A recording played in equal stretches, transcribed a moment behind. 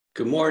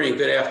Good morning,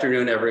 good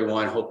afternoon,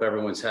 everyone. Hope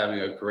everyone's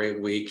having a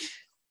great week.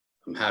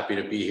 I'm happy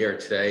to be here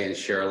today and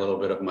share a little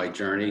bit of my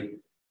journey.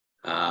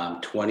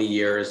 20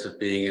 years of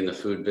being in the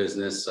food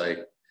business. I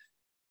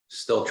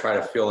still try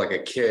to feel like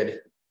a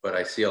kid, but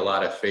I see a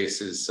lot of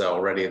faces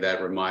already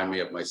that remind me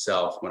of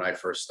myself when I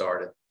first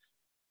started.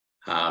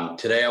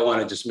 Today, I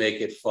want to just make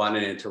it fun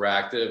and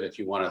interactive. If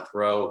you want to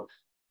throw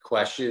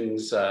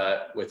questions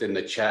within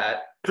the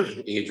chat,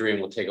 Adrian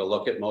will take a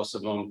look at most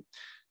of them.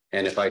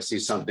 And if I see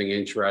something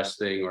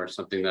interesting or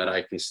something that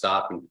I can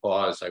stop and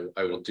pause,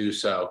 I will do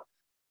so.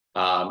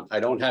 I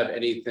don't have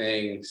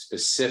anything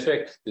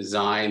specific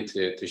designed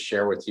to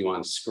share with you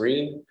on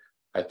screen.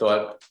 I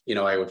thought,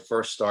 I would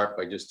first start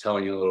by just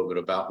telling you a little bit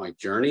about my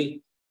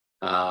journey.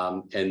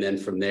 And then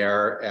from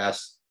there,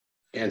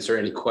 answer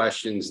any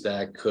questions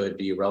that could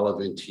be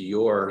relevant to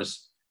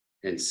yours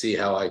and see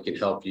how I can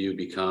help you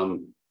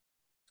become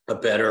a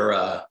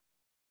better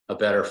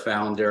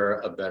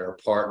founder, a better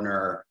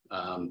partner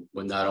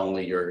with not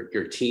only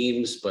your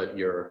teams, but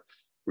your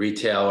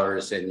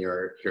retailers and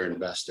your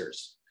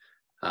investors.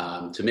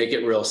 To make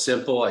it real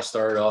simple, I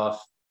started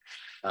off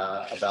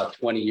about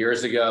 20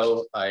 years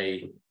ago.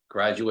 I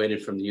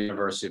graduated from the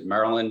University of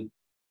Maryland,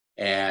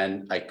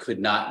 and I could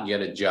not get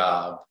a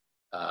job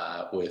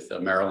with a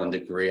Maryland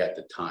degree at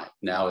the time.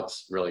 Now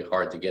it's really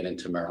hard to get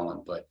into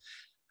Maryland, but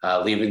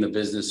leaving the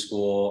business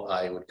school,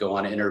 I would go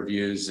on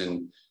interviews,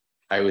 and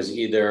I was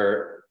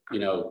either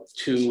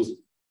too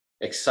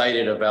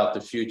excited about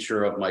the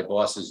future of my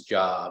boss's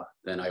job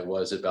than I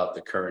was about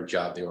the current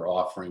job they were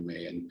offering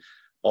me, and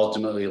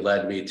ultimately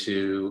led me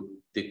to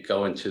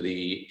go into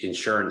the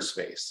insurance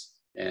space.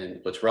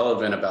 And what's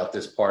relevant about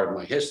this part of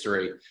my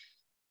history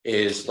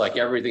is, like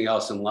everything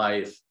else in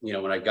life,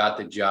 when I got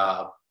the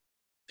job,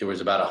 there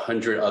was about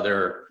 100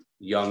 other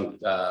young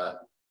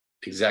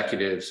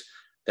executives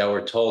that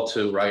were told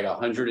to write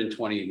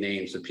 120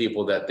 names of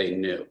people that they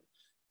knew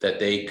that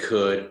they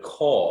could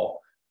call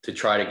to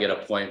try to get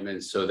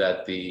appointments so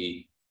that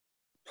the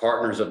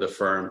partners of the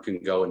firm can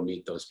go and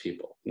meet those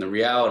people. And the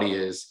reality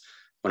is,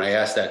 when I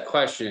asked that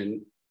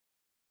question,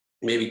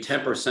 maybe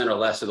 10% or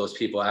less of those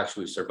people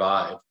actually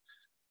survive,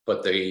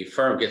 but the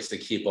firm gets to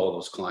keep all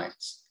those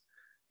clients.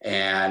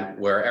 And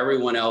where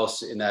everyone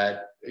else in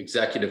that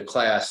executive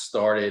class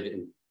started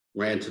and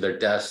ran to their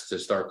desks to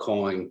start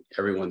calling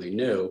everyone they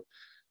knew,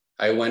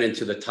 I went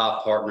into the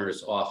top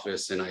partner's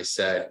office and I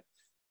said,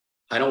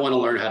 I don't want to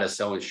learn how to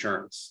sell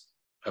insurance.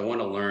 I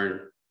want to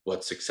learn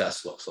what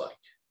success looks like.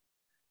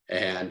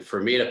 And for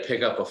me to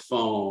pick up a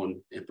phone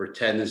and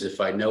pretend as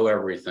if I know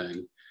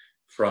everything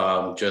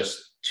from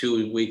just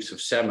 2 weeks of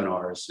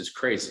seminars is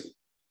crazy.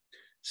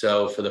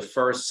 So for the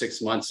first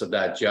 6 months of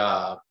that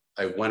job,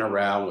 I went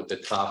around with the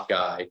top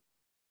guy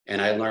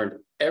and I learned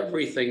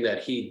everything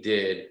that he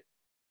did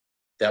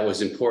that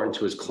was important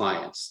to his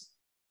clients.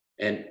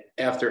 And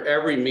after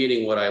every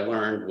meeting, what I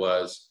learned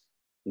was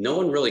no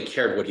one really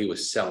cared what he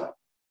was selling.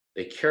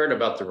 They cared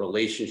about the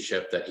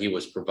relationship that he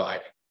was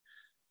providing.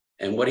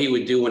 And what he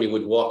would do when he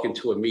would walk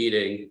into a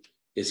meeting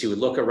is he would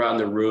look around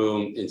the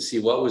room and see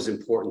what was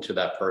important to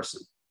that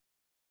person,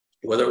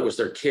 whether it was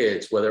their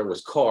kids, whether it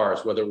was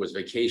cars, whether it was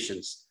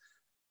vacations.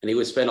 And he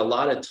would spend a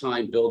lot of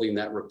time building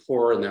that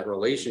rapport and that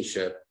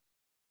relationship.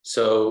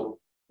 So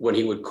when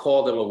he would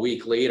call them a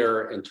week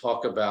later and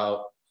talk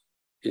about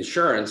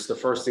insurance, the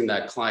first thing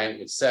that client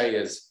would say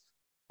is,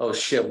 oh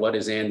shit, what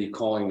is Andy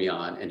calling me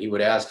on? And he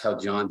would ask how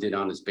John did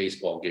on his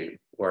baseball game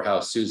or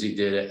how Susie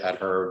did it at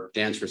her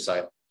dance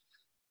recital.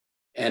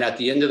 And at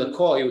the end of the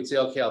call, he would say,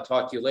 okay, I'll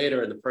talk to you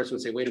later. And the person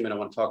would say, wait a minute, I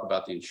want to talk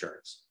about the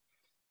insurance.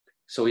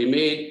 So he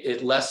made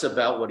it less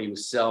about what he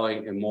was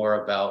selling and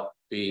more about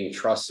being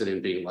trusted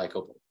and being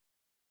likable.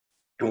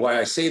 And why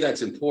I say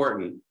that's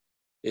important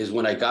is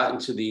when I got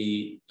into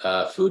the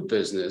food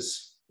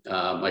business,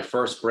 my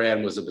first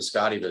brand was a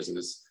biscotti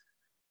business.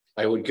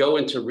 I would go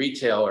into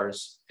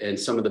retailers and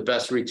some of the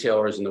best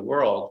retailers in the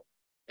world,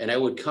 and I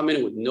would come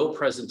in with no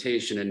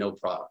presentation and no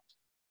product.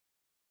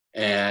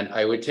 And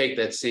I would take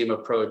that same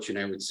approach and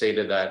I would say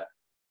to that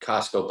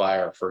Costco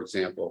buyer, for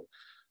example,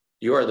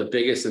 you are the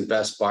biggest and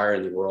best buyer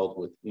in the world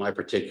with my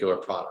particular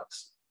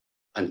products.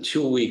 I'm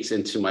 2 weeks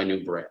into my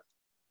new brand.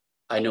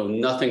 I know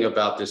nothing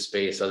about this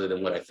space other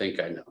than what I think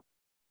I know.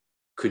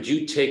 Could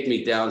you take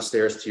me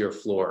downstairs to your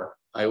floor?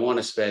 I want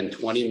to spend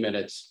 20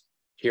 minutes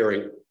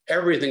hearing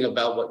everything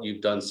about what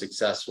you've done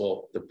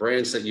successful, the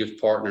brands that you've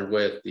partnered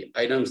with, the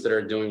items that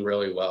are doing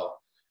really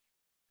well,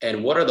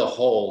 and what are the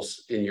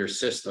holes in your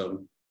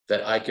system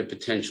that I could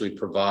potentially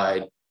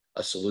provide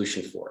a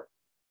solution for.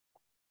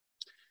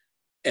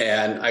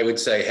 And I would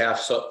say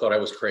half thought I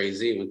was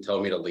crazy and would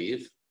tell me to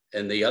leave.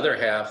 And the other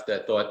half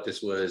that thought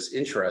this was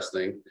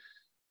interesting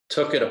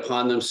took it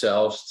upon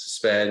themselves to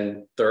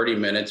spend 30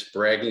 minutes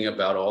bragging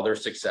about all their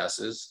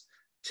successes,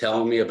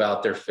 telling me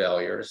about their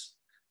failures.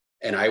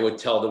 And I would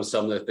tell them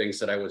some of the things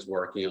that I was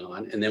working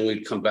on. And then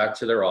we'd come back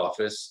to their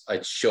office.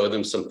 I'd show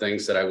them some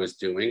things that I was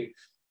doing,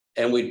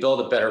 and we'd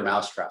build a better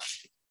mousetrap.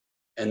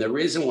 And the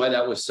reason why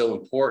that was so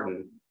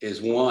important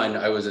is, one,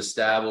 I was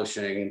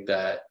establishing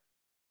that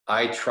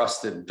I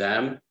trusted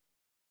them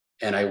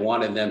And I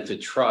wanted them to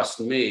trust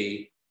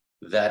me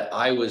that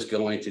I was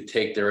going to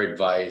take their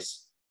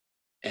advice,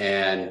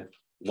 and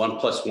 1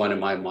 + 1 in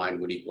my mind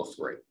would equal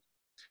 3.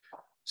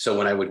 So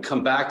when I would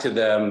come back to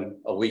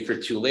them a week or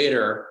two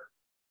later,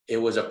 it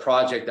was a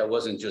project that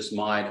wasn't just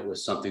mine, it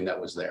was something that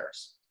was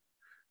theirs.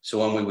 So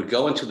when we would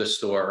go into the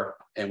store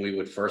and we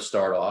would first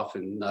start off,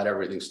 and not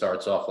everything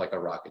starts off like a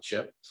rocket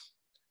ship,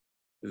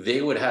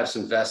 they would have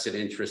some vested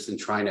interest in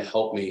trying to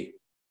help me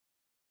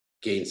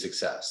gain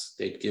success.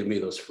 They'd give me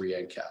those free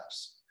end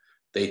caps.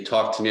 They'd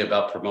talk to me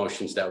about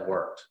promotions that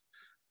worked.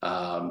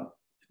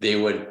 They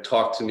would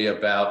talk to me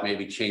about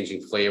maybe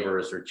changing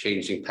flavors or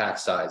changing pack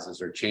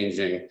sizes or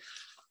changing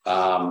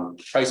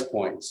price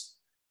points,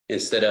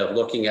 instead of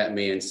looking at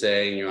me and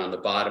saying, you're on the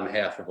bottom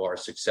half of our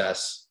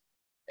success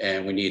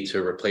and we need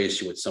to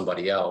replace you with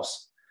somebody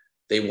else.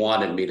 They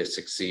wanted me to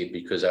succeed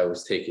because I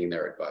was taking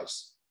their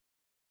advice.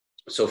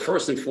 So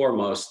first and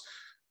foremost,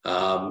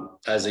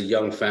 as a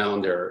young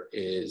founder,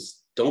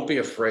 is don't be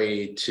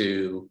afraid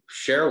to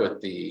share with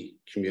the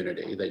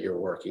community that you're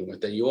working with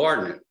that you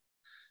are new,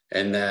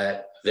 and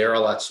that they're a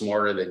lot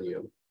smarter than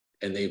you,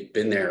 and they've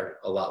been there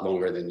a lot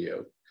longer than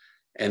you,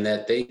 and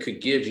that they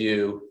could give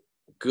you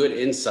good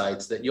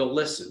insights that you'll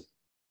listen.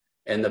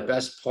 And the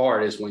best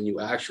part is when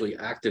you actually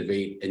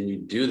activate and you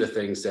do the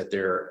things that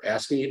they're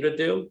asking you to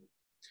do,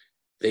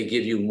 they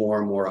give you more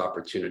and more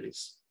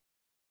opportunities.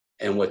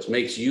 And what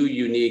makes you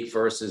unique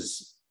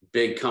versus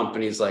big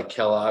companies like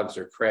Kellogg's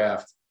or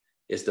Kraft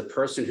is the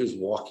person who's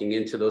walking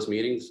into those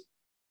meetings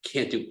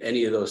can't do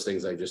any of those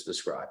things I just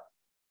described.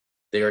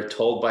 They are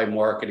told by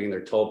marketing,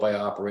 they're told by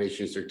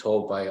operations, they're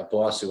told by a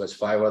boss who has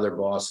 5 other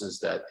bosses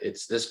that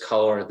it's this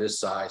color, this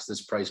size,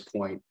 this price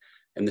point,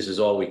 and this is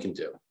all we can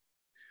do.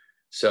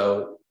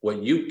 So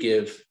what you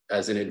give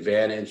as an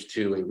advantage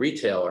to a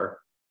retailer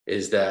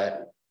is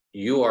that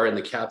you are in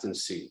the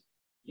captain's seat.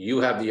 You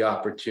have the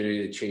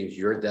opportunity to change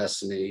your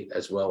destiny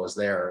as well as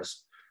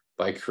theirs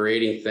by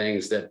creating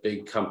things that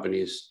big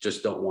companies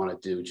just don't want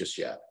to do just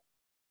yet.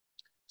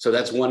 So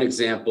that's one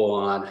example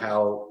on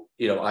how,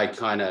 I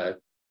kind of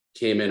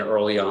came in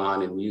early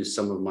on and used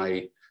some of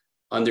my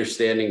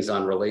understandings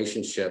on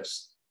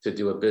relationships to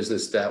do a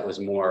business that was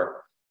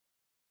more,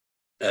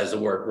 as a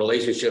word,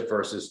 relationship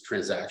versus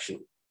transaction.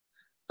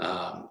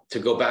 To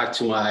go back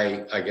to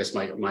my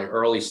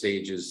early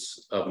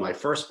stages of my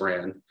first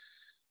brand,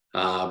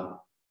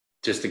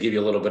 just to give you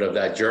a little bit of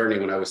that journey,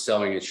 when I was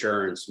selling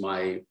insurance,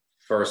 my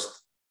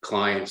first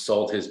client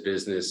sold his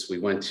business. We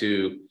went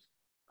to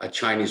a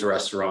Chinese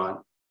restaurant.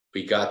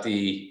 We got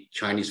the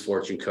Chinese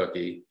fortune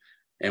cookie,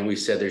 and we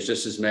said, there's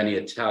just as many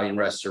Italian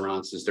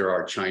restaurants as there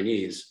are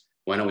Chinese.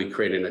 Why don't we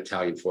create an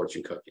Italian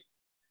fortune cookie?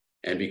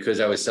 And because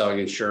I was selling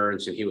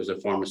insurance and he was a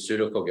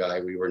pharmaceutical guy,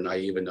 we were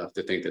naive enough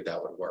to think that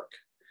that would work.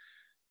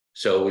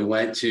 So we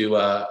went to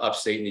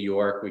upstate New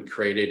York. We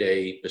created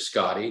a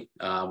biscotti,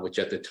 which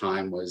at the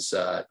time was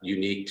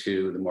unique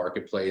to the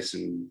marketplace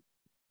and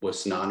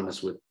was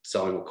synonymous with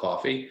selling with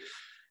coffee.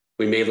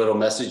 We made little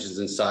messages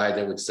inside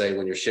that would say,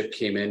 when your ship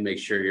came in, make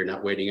sure you're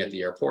not waiting at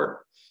the airport.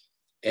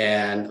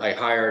 And I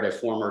hired a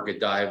former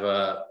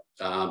Godiva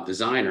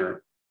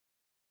designer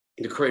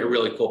to create a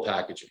really cool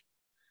packaging.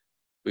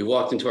 We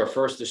walked into our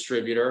first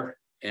distributor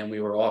and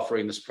we were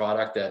offering this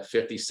product at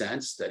 50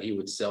 cents that he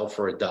would sell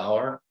for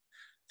 $1,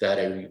 that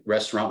a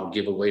restaurant would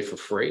give away for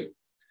free.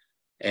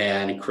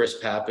 And Chris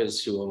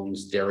Pappas, who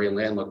owns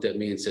Dairyland, looked at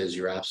me and says,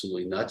 you're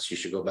absolutely nuts. You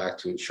should go back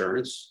to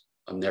insurance.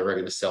 I'm never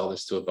going to sell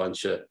this to a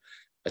bunch of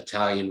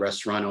Italian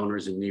restaurant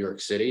owners in New York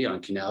City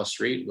on Canal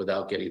Street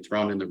without getting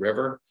thrown in the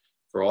river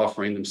for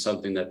offering them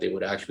something that they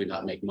would actually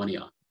not make money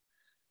on.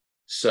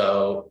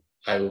 So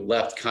I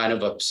left kind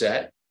of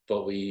upset,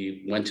 but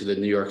we went to the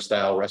New York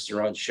style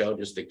restaurant show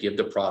just to give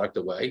the product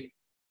away.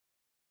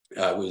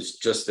 I was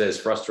just as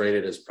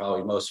frustrated as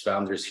probably most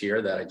founders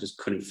here that I just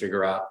couldn't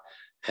figure out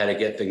how to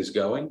get things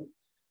going.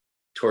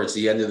 Towards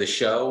the end of the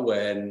show,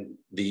 when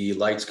the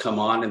lights come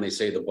on and they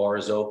say the bar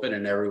is open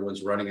and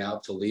everyone's running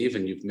out to leave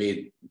and you've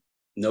made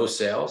no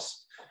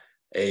sales,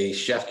 a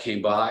chef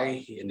came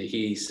by and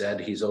he said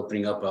he's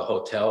opening up a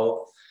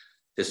hotel.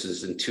 This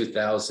is in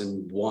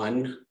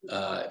 2001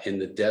 in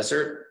the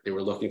desert. They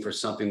were looking for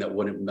something that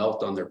wouldn't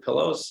melt on their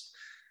pillows.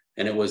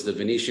 And it was the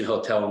Venetian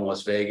Hotel in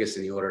Las Vegas.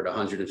 And he ordered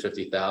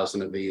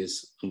 150,000 of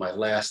these in my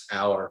last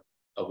hour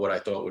of what I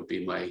thought would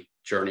be my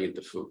journey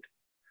into food.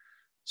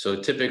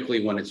 So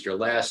typically when it's your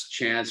last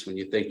chance, when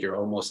you think you're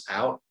almost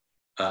out,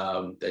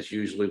 that's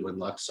usually when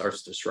luck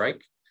starts to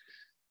strike.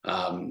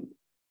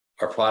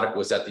 Our product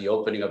was at the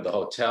opening of the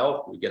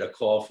hotel. We get a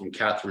call from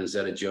Catherine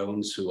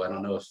Zeta-Jones, who I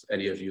don't know if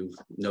any of you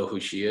know who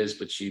she is,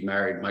 but she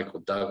married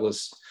Michael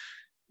Douglas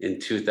in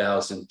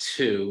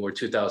 2002 or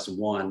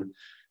 2001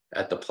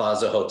 at the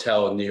Plaza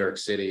Hotel in New York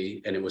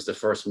City. And it was the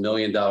first $1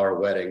 million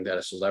wedding that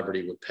a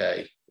celebrity would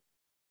pay.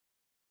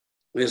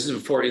 This is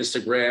before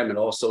Instagram and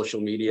all social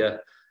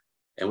media.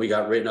 And we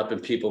got written up in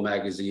People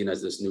magazine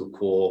as this new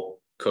cool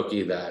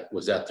cookie that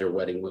was at their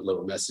wedding with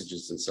little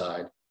messages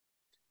inside.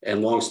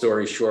 And long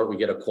story short, we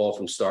get a call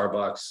from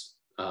Starbucks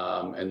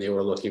and they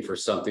were looking for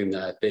something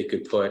that they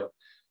could put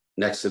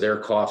next to their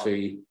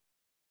coffee.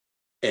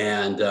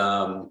 And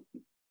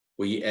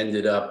we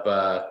ended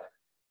up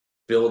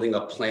building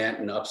a plant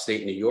in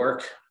upstate New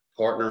York,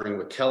 partnering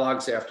with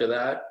Kellogg's after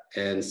that,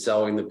 and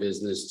selling the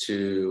business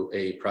to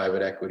a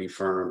private equity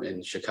firm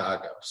in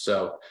Chicago.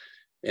 So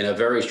in a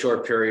very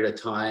short period of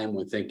time,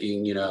 when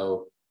thinking,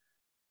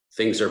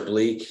 things are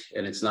bleak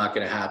and it's not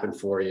going to happen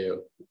for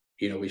you,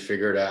 we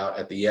figured out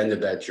at the end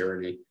of that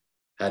journey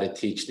how to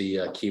teach the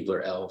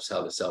Keebler elves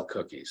how to sell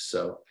cookies.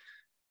 So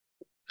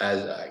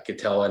as I could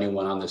tell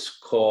anyone on this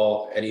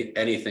call,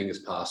 anything is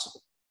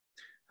possible.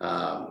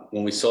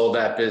 When we sold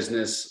that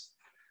business,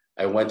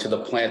 I went to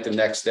the plant the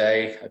next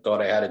day. I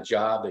thought I had a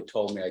job. They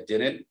told me I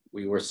didn't.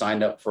 We were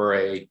signed up for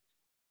a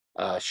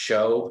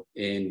show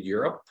in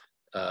Europe.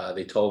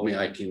 They told me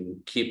I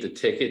can keep the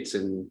tickets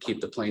and keep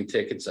the plane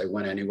tickets. I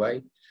went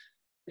anyway.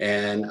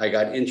 And I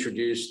got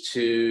introduced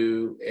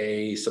to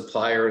a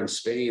supplier in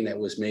Spain that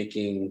was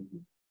making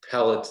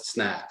pellet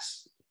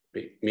snacks,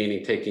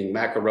 meaning taking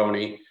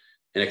macaroni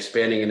and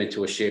expanding it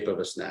into a shape of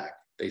a snack.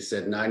 They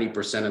said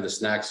 90% of the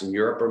snacks in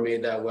Europe are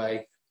made that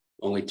way.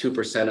 Only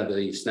 2% of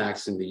the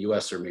snacks in the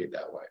US are made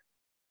that way.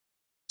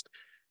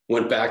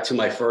 Went back to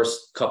my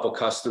first couple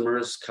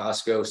customers,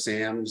 Costco,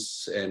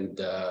 Sam's,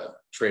 and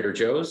Trader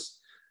Joe's,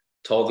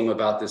 told them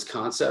about this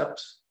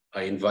concept.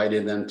 I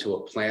invited them to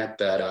a plant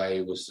that I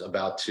was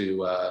about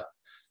to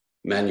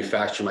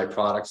manufacture my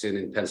products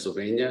in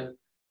Pennsylvania.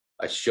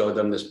 I showed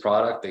them this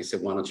product. They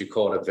said, why don't you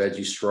call it a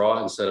veggie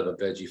straw instead of a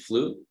veggie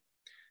flute?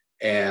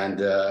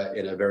 And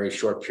in a very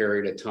short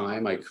period of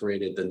time, I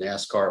created the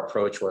NASCAR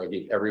approach where I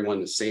gave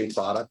everyone the same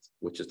product,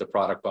 which is the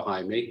product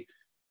behind me.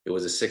 It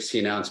was a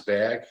 16-ounce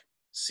bag,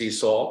 sea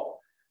salt.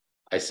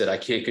 I said, I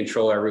can't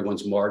control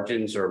everyone's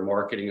margins or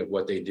marketing of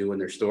what they do in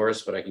their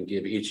stores, but I can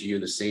give each of you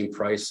the same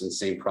price and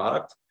same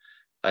product.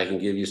 I can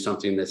give you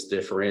something that's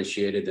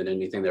differentiated than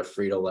anything that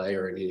Frito-Lay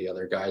or any of the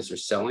other guys are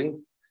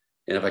selling.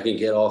 And if I can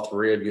get all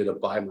three of you to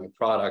buy my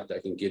product, I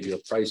can give you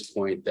a price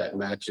point that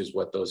matches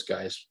what those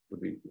guys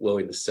would be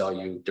willing to sell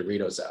you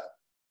Doritos at.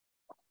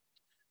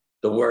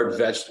 The word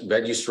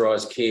veggie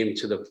straws came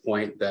to the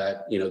point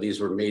that, these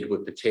were made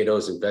with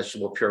potatoes and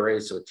vegetable puree,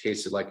 so it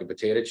tasted like a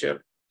potato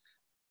chip.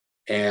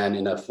 And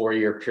in a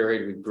 4-year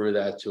period, we grew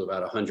that to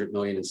about 100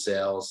 million in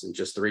sales and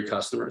just 3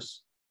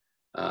 customers.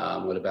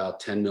 With about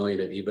 10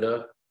 million of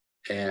EBITDA.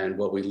 And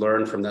what we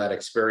learned from that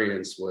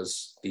experience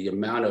was the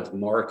amount of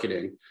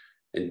marketing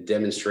and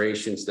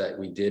demonstrations that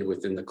we did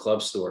within the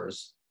club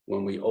stores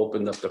when we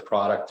opened up the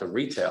product to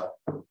retail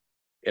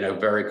in a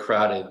very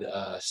crowded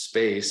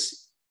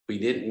space. We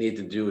didn't need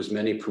to do as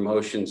many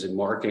promotions and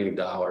marketing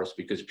dollars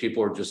because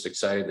people were just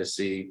excited to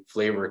see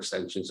flavor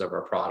extensions of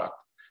our product.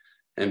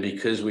 And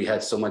because we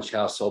had so much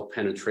household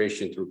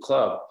penetration through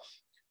club,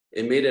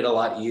 it made it a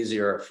lot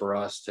easier for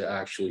us to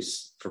actually,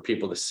 for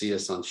people to see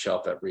us on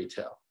shelf at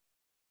retail.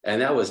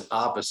 And that was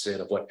opposite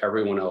of what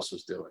everyone else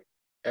was doing.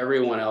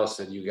 Everyone else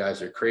said, you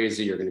guys are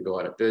crazy, you're gonna go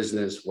out of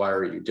business, why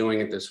are you doing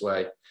it this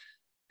way?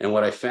 And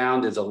what I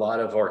found is a lot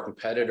of our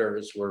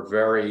competitors were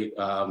very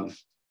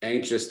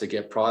anxious to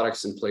get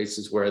products in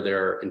places where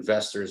their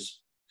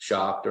investors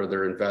shopped or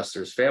their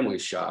investors'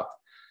 families shopped.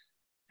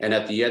 And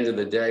at the end of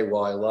the day,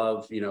 while I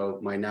love,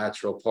 my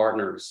natural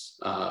partners,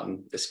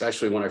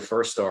 especially when I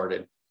first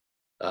started,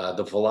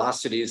 the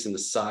velocities and the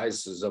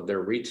sizes of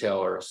their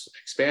retailers'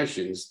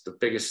 expansions, the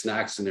biggest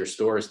snacks in their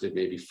stores did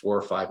maybe $4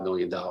 or $5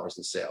 million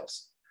in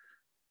sales.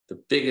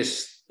 The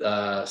biggest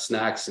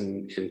snacks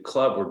in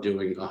club were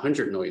doing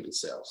 100 million in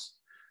sales.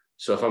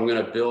 So if I'm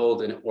going to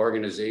build an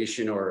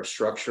organization or a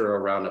structure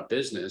around a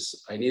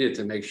business, I needed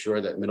to make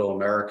sure that Middle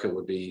America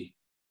would be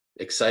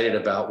excited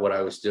about what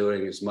I was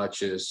doing as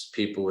much as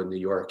people in New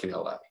York and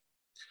LA.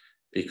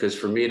 Because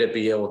for me to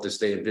be able to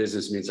stay in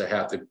business means I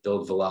have to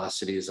build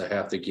velocities, I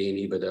have to gain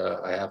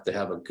EBITDA, I have to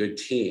have a good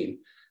team,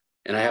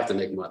 and I have to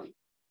make money.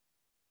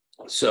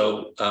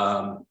 So,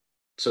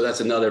 so that's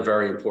another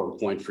very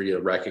important point for you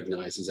to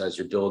recognize is as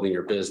you're building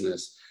your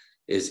business,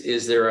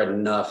 is there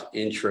enough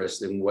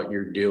interest in what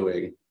you're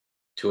doing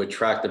to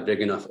attract a big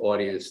enough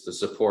audience to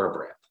support a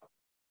brand?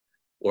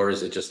 Or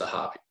is it just a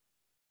hobby?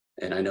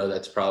 And I know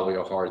that's probably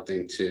a hard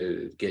thing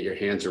to get your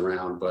hands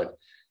around, but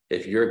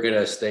if you're going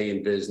to stay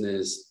in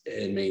business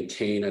and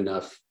maintain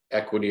enough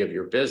equity of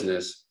your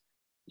business,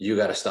 you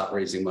got to stop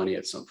raising money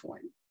at some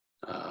point.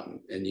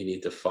 And you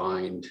need to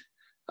find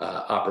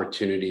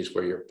opportunities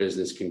where your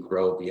business can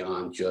grow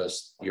beyond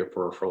just your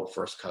peripheral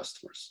first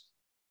customers.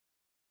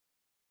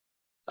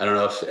 I don't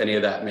know if any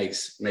of that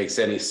makes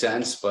any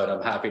sense, but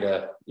I'm happy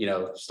to,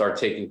 start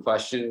taking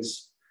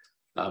questions.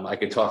 I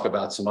could talk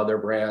about some other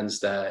brands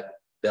that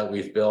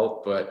we've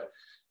built, but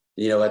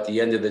at the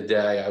end of the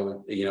day, I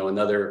would,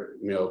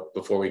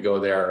 before we go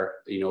there,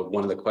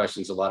 one of the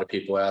questions a lot of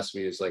people ask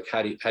me is like,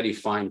 how do you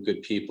find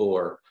good people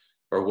or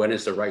when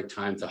is the right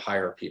time to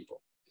hire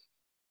people?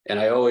 And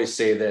I always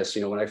say this,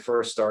 when I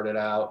first started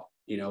out,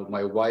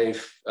 my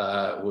wife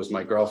was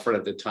my girlfriend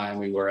at the time.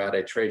 We were at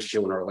a trade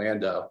show in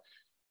Orlando,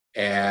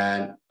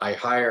 and I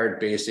hired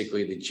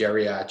basically the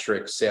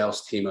geriatric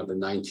sales team of the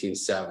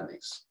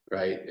 1970s,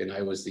 right? And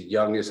I was the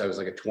youngest. I was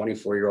like a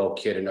 24-year-old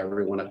kid, and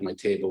everyone at my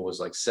table was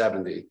like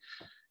 70.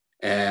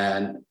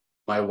 And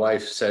my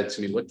wife said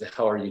to me, "What the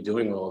hell are you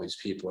doing with all these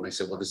people?" And I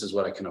said, "Well, this is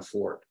what I can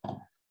afford."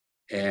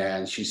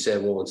 And she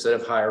said, "Well, instead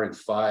of hiring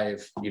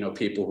 5,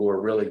 people who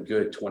were really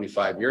good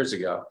 25 years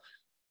ago,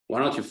 why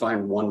don't you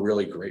find one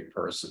really great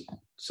person,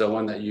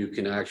 someone that you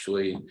can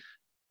actually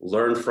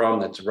learn from,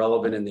 that's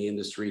relevant in the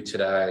industry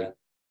today,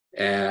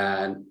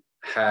 and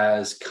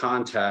has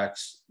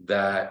contacts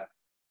that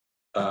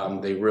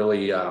they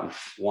really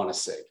want to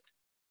see."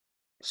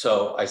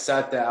 So I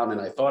sat down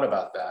and I thought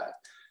about that,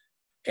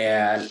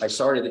 and I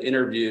started to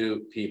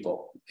interview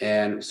people.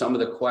 And some of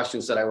the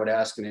questions that I would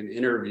ask in an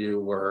interview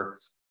were,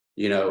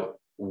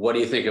 what do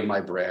you think of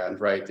my brand,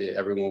 right?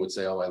 Everyone would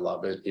say, "Oh, I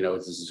love it.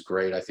 This is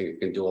great. I think I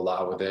can do a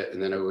lot with it."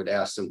 And then I would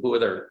ask them, who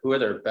are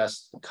their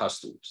best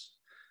customers?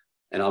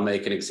 And I'll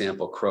make an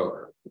example,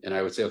 Kroger. And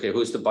I would say, "Okay,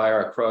 who's the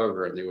buyer at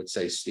Kroger?" And they would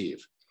say,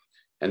 "Steve."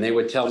 And they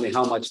would tell me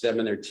how much them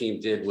and their team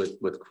did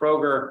with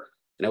Kroger.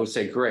 And I would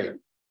say, "Great.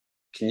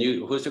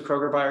 Who's the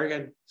Kroger buyer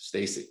again?"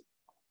 "Stacy."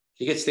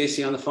 "Can you get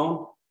Stacy on the phone?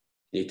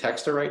 Can you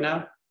text her right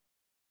now?"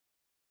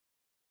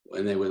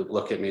 And they would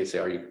look at me and say,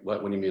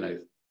 what do you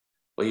mean?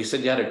 "Well, you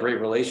said you had a great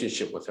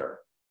relationship with her.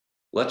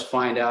 Let's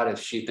find out if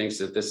she thinks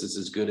that this is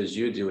as good as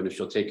you do, and if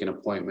she'll take an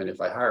appointment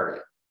if I hire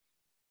you."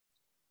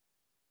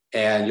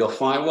 And you'll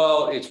find,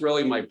 well, it's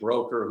really my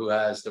broker who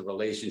has the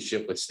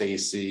relationship with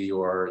Stacy,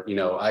 or,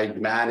 I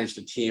managed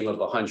a team of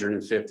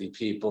 150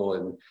 people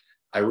and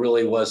I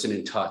really wasn't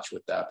in touch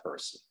with that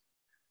person.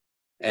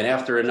 And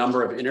after a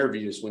number of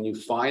interviews, when you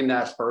find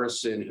that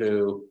person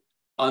who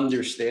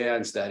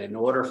understands that in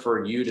order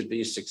for you to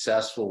be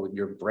successful with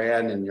your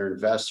brand and your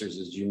investors,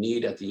 is you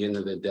need, at the end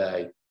of the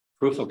day,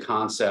 proof of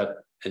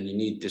concept, and you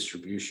need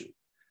distribution.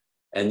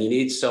 And you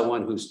need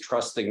someone who's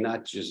trusting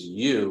not just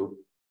you,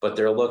 but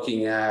they're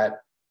looking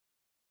at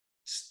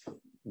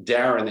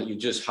Darren that you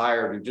just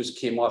hired, who just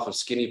came off of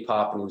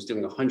SkinnyPop and was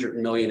doing 100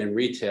 million in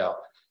retail.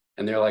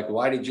 And they're like,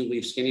 "Why did you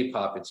leave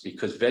SkinnyPop?" "It's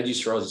because Veggie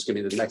straws is going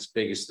to be the next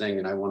biggest thing,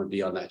 and I want to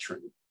be on that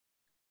train."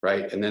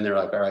 Right. And then they're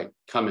like, "All right,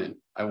 come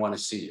in. I want to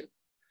see you."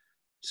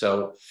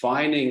 So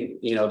finding,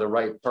 the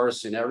right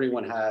person,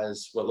 everyone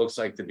has what looks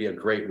like to be a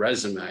great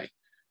resume,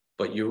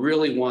 but you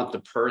really want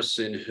the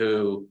person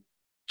who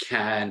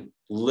can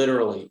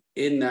literally,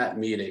 in that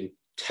meeting,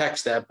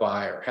 text that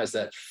buyer, has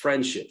that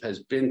friendship,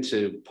 has been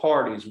to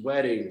parties,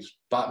 weddings,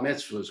 bat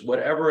mitzvahs,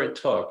 whatever it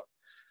took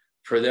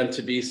for them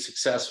to be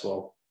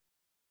successful,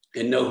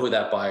 and know who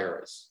that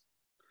buyer is.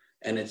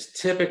 And it's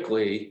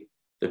typically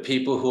the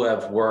people who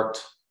have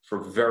worked for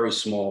very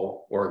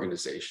small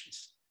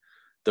organizations.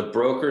 The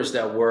brokers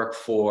that work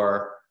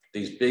for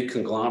these big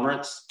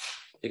conglomerates,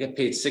 they get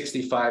paid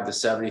 $65,000 to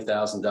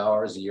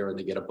 $70,000 a year, and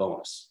they get a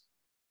bonus.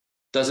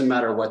 Doesn't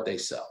matter what they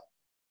sell.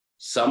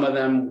 Some of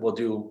them will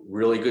do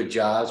really good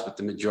jobs, but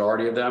the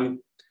majority of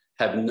them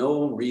have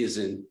no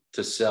reason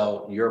to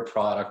sell your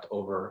product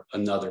over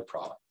another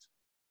product.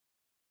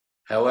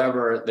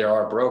 However, there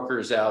are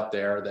brokers out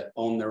there that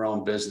own their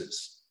own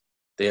business.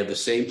 They have the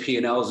same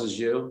P&Ls as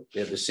you,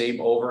 they have the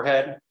same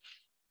overhead,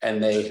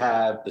 and they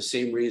have the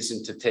same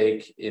reason to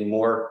take in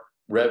more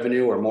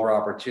revenue or more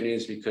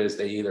opportunities, because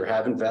they either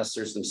have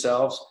investors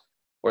themselves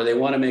or they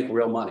want to make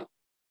real money.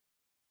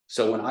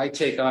 So when I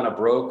take on a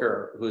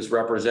broker who's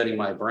representing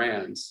my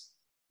brands,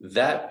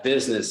 that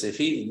business, if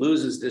he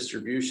loses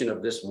distribution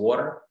of this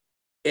water,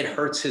 it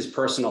hurts his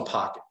personal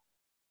pocket.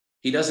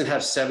 He doesn't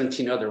have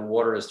 17 other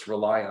waters to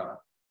rely on.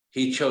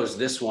 He chose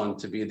this one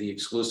to be the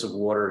exclusive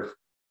water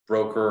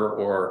broker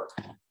or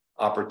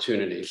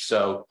opportunity.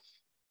 So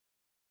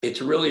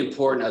it's really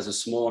important as a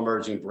small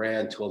emerging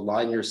brand to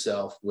align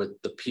yourself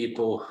with the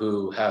people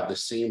who have the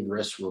same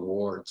risk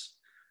rewards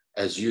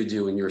as you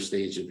do in your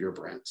stage of your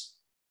brands.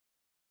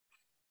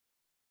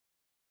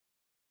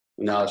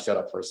 Now I'll shut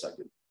up for a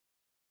second.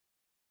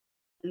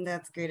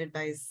 That's great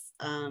advice.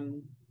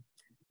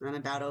 Not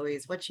about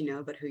always what you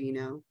know, but who you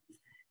know.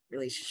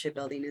 Relationship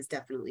building is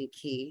definitely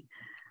key.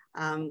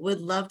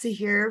 Would love to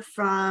hear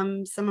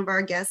from some of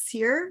our guests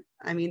here.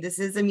 I mean, this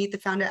is a Meet the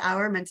Founder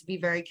Hour, meant to be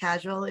very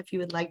casual. If you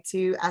would like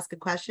to ask a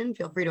question,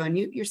 feel free to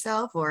unmute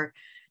yourself or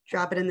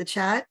drop it in the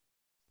chat.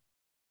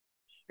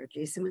 Sure,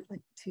 Jason would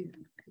like to.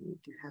 We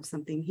do have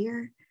something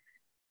here.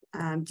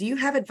 Do you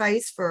have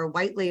advice for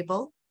white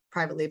label,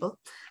 private label,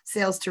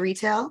 sales to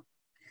retail?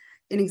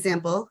 An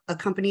example, a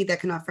company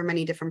that can offer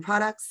many different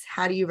products.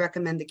 How do you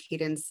recommend the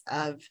cadence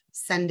of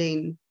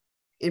sending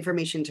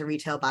information to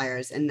retail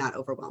buyers and not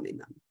overwhelming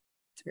them?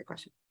 It's a great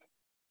question.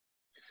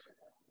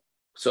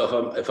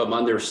 So if I'm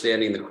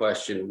understanding the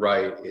question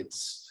right,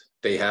 it's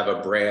they have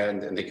a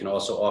brand and they can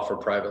also offer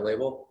private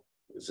label.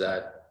 Is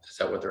that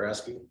what they're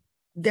asking?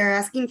 They're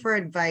asking for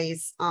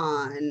advice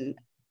on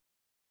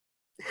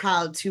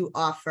how to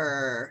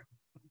offer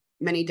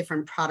many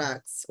different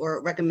products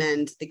or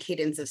recommend the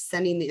cadence of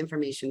sending the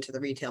information to the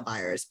retail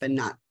buyers, but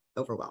not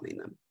overwhelming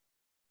them.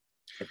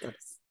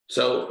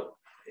 So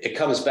it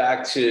comes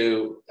back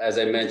to, as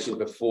I mentioned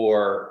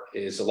before,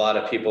 is a lot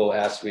of people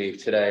ask me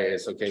today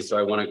is, okay, so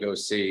I want to go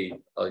see,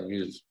 I'll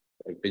use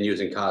I've been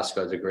using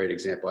Costco as a great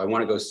example. I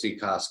want to go see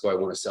Costco. I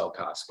want to sell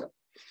Costco.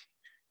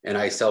 And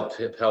I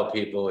tell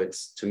people,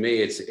 to me,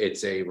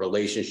 it's a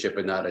relationship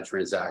and not a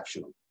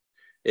transactional.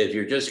 If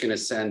you're just going to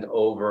send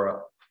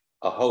over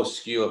a whole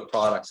SKU of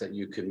products that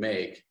you can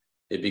make,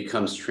 it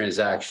becomes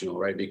transactional,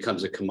 right? It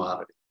becomes a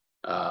commodity.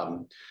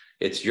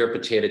 It's your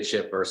potato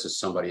chip versus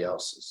somebody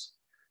else's.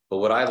 But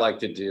what I like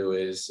to do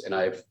is, and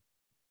I've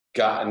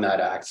gotten that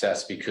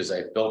access because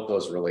I've built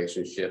those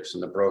relationships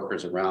and the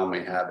brokers around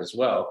me have as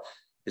well,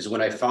 is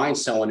when I find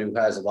someone who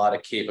has a lot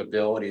of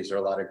capabilities or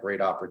a lot of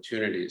great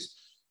opportunities,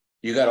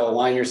 you got to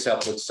align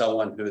yourself with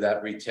someone who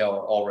that retailer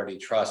already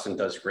trusts and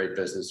does great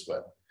business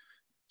with.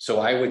 So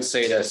I would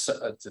say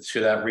to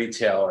that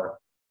retailer,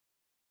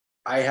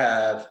 I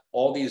have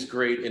all these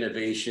great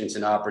innovations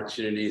and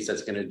opportunities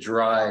that's going to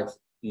drive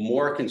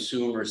more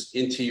consumers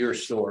into your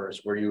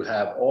stores, where you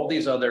have all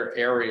these other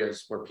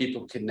areas where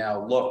people can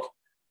now look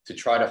to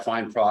try to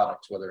find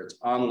products, whether it's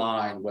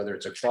online, whether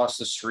it's across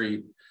the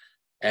street.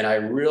 And I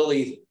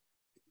really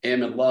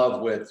am in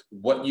love with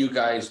what you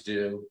guys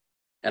do.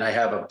 And I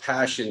have a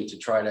passion to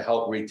try to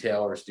help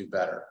retailers do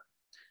better.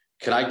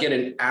 Can I get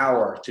an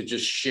hour to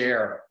just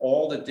share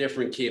all the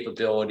different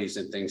capabilities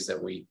and things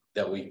that we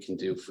can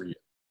do for you?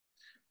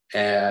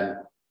 And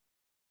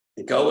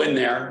go in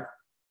there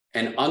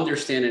and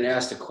understand and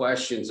ask the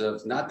questions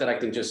of, not that I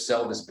can just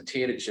sell this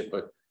potato chip,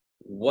 but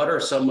what are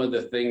some of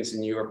the things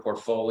in your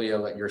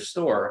portfolio at your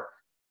store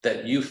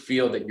that you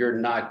feel that you're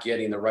not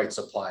getting the right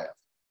supply of?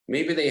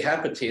 Maybe they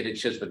have potato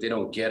chips, but they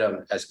don't get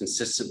them as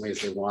consistently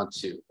as they want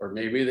to. Or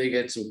maybe they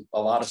get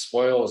a lot of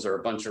spoils or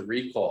a bunch of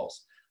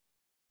recalls.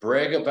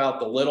 Brag about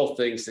the little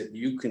things that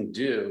you can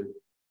do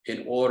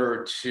in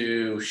order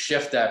to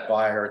shift that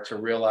buyer to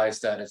realize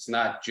that it's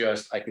not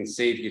just, I can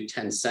save you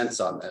 10 cents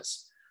on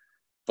this,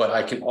 but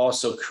I can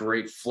also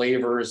create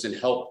flavors and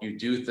help you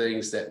do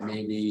things that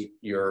maybe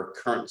your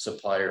current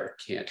supplier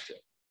can't do.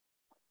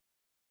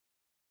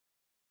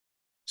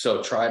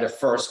 So try to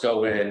first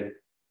go in,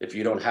 if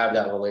you don't have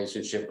that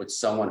relationship, with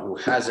someone who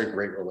has a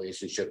great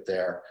relationship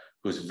there,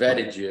 who's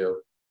vetted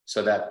you,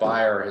 so that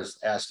buyer is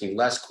asking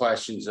less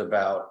questions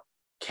about,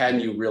 can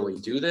you really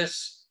do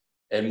this?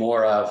 And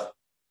more of,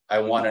 I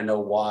want to know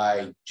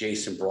why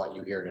Jason brought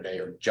you here today,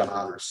 or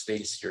John or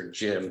Stacy or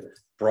Jim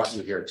brought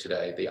you here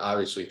today. They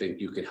obviously think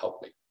you can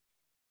help me.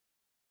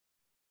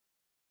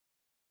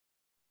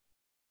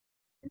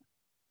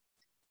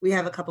 We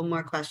have a couple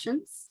more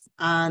questions.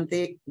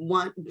 Kevin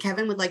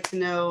would like to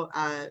know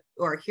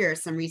or hear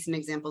some recent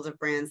examples of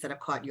brands that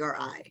have caught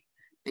your eye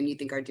and you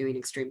think are doing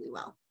extremely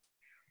well.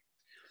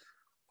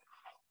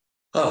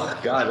 Oh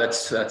God,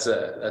 that's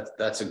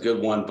a good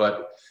one.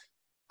 But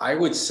I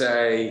would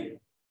say,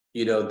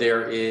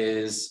 there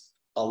is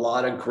a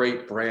lot of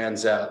great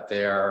brands out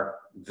there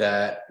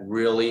that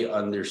really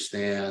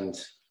understand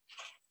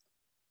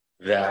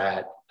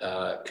that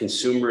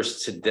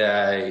consumers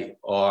today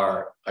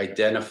are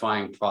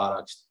identifying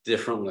products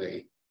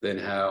differently than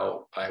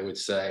how I would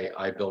say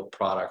I built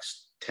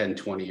products 10,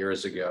 20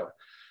 years ago.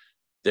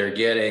 They're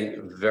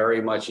getting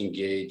very much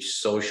engaged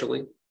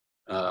socially.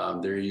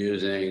 They're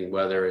using,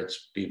 whether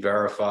it's Be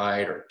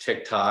Verified or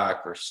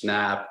TikTok or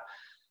Snap,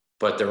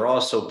 but they're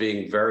also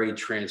being very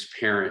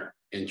transparent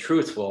and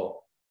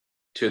truthful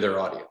to their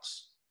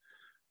audience.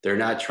 They're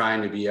not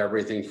trying to be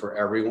everything for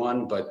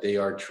everyone, but they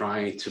are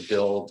trying to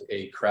build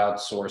a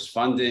crowdsource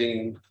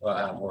funding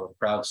or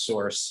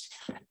crowdsource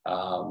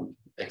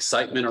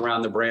excitement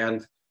around the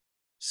brand,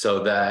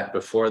 so that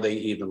before they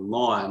even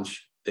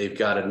launch, they've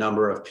got a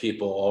number of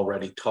people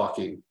already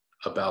talking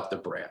about the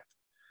brand.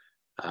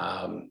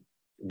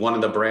 One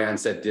of the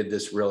brands that did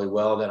this really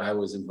well that I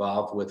was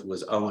involved with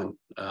was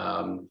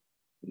OWYN.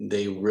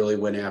 They really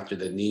went after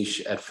the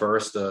niche at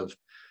first of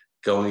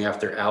going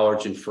after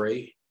allergen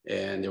free.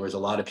 And there was a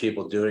lot of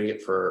people doing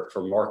it for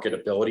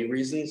marketability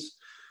reasons,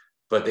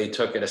 but they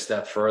took it a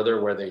step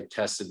further where they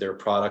tested their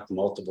product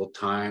multiple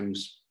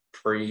times,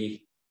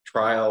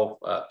 pre-trial,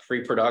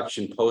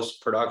 pre-production,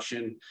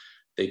 post-production.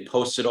 They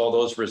posted all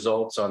those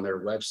results on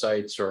their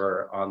websites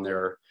or on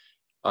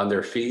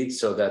their feeds,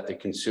 so that the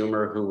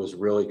consumer who was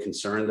really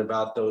concerned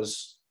about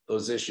those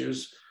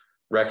issues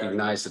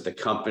recognized that the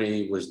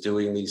company was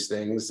doing these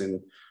things. And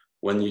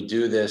when you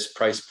do this,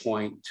 price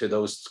point to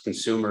those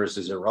consumers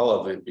is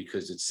irrelevant,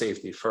 because it's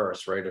safety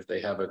first, right? If they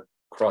have a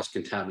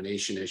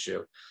cross-contamination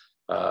issue,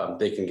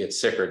 they can get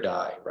sick or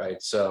die,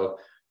 right? So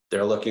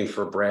they're looking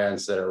for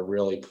brands that are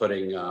really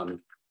putting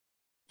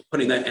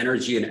that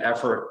energy and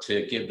effort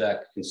to give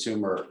that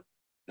consumer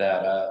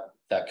that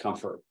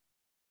comfort.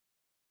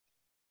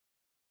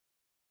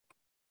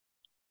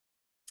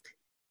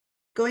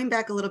 Going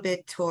back a little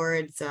bit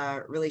towards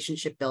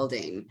relationship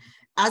building,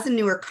 as a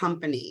newer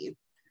company,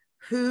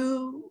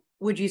 who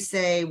would you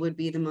say would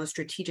be the most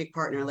strategic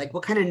partner? Like,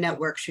 what kind of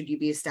network should you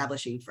be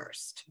establishing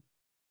first?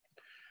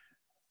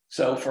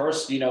 So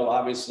first,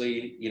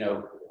 obviously,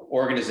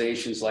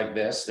 organizations like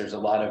this, there's a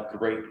lot of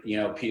great,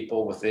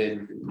 people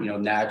within,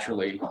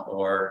 naturally,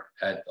 or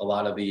at a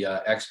lot of the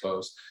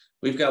expos.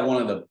 We've got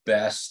one of the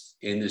best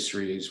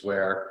industries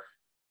where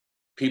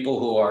people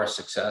who are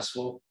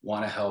successful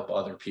want to help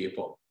other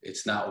people.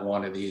 It's not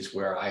one of these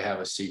where I have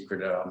a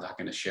secret and I'm not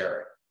going to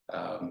share it.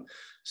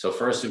 So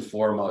first and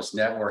foremost,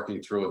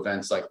 networking through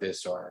events like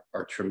this are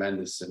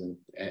tremendous and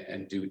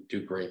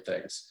do great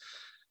things.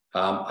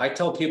 I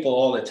tell people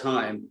all the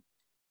time,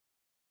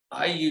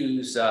 I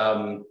use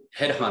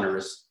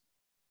headhunters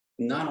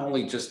not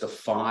only just to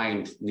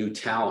find new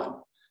talent,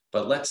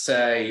 but let's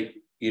say,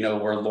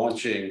 we're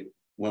launching,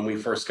 when we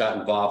first got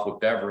involved with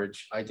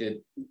beverage, I did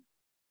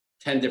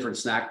 10 different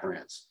snack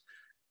brands.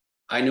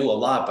 I knew a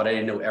lot, but I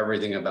didn't know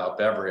everything about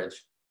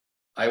beverage.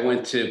 I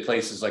went to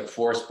places like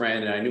Forest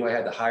Brand and I knew I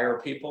had to hire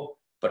people,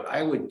 but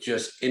I would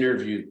just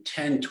interview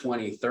 10,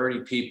 20, 30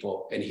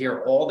 people and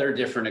hear all their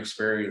different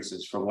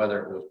experiences, from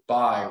whether it was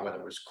buy, whether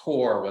it was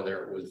core,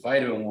 whether it was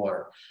vitamin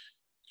water,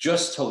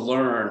 just to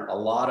learn a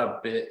lot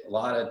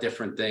of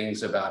different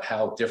things about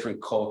how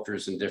different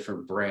cultures and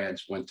different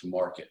brands went to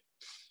market.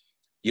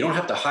 You don't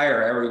have to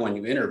hire everyone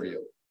you interview,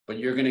 but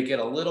you're going to get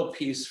a little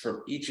piece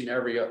from each and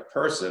every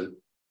person.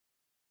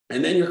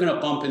 And then you're going to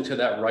bump into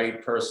that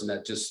right person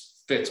that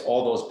just fits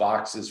all those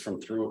boxes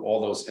from through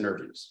all those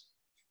interviews.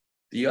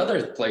 The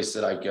other place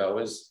that I go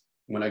is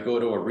when I go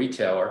to a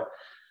retailer,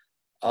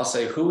 I'll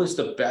say, who is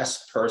the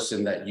best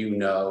person that you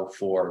know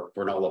for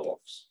granola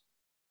bars?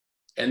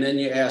 And then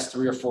you ask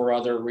 3 or 4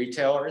 other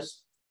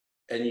retailers,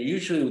 and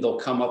usually they'll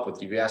come up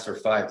with, if you ask for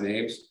 5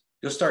 names,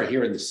 you'll start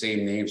hearing the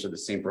same names of the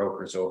same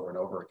brokers over and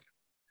over again.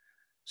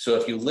 So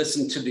if you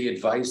listen to the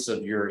advice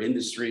of your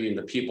industry and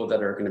the people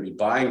that are going to be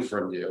buying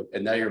from you,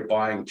 and now you're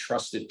buying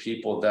trusted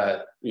people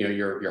that,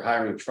 you're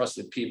hiring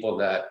trusted people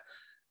that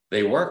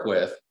they work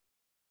with,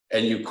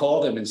 and you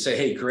call them and say,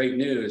 hey, great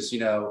news,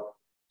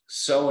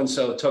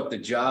 so-and-so took the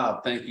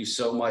job. Thank you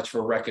so much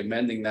for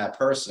recommending that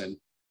person.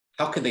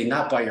 How could they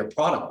not buy your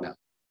product now?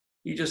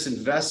 You just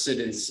invested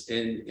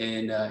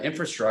in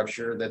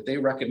infrastructure that they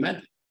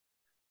recommended.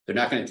 They're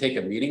not going to take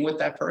a meeting with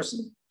that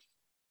person.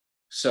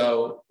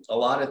 So a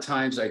lot of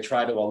times I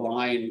try to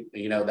align,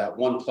 that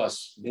 1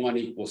 +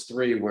 1 =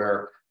 3,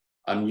 where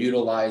I'm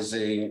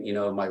utilizing,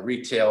 my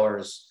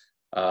retailers.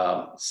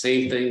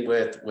 Same thing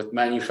with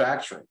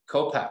manufacturing,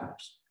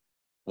 co-packers.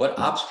 What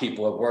ops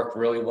people have worked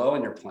really well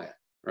in your plant,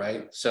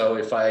 right? So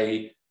if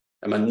I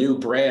am a new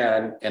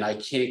brand and I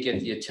can't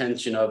get the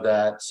attention of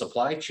that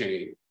supply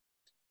chain,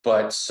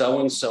 but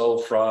so-and-so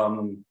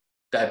from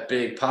that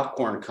big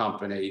popcorn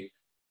company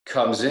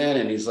comes in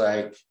and he's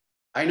like,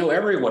 I know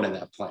everyone in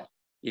that plant.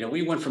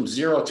 We went from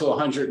 0 to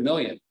 100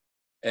 million,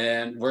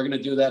 and we're going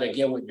to do that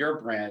again with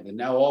your brand. And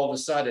now all of a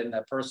sudden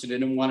that person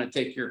didn't want to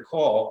take your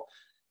call.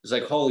 It's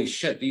like, holy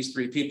shit, these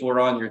 3 people are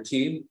on your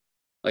team.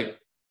 Like,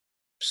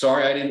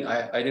 sorry,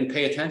 I didn't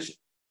pay attention.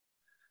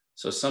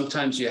 So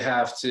sometimes you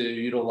have to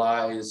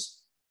utilize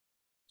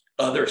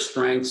other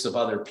strengths of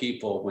other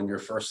people when you're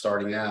first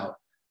starting out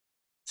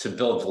to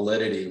build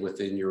validity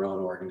within your own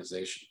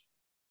organization.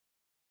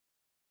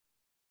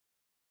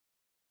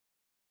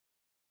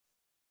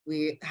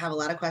 We have a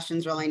lot of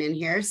questions rolling in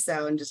here,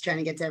 so I'm just trying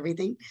to get to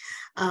everything.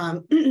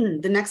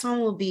 The next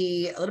one will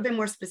be a little bit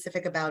more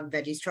specific about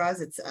Veggie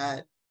Straws. It's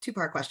a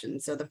 2-part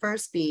question. So the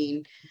first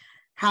being,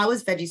 how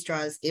is Veggie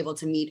Straws able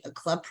to meet a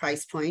club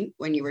price point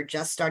when you were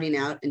just starting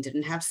out and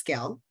didn't have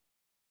scale?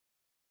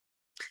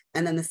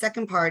 And then the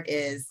second part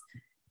is,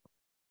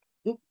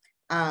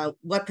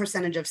 what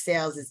percentage of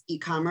sales is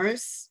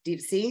e-commerce,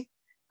 D2C?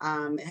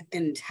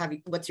 And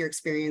what's your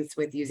experience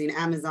with using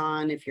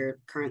Amazon if you're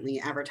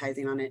currently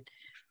advertising on it?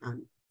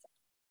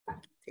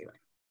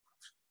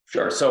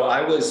 Sure. So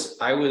I was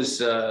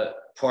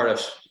part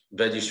of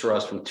Veggie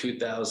Straws from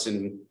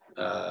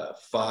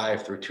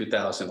 2005 through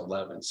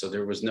 2011. So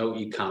there was no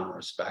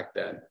e-commerce back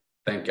then.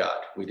 Thank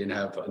God. We didn't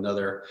have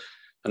another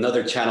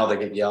channel to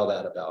get yelled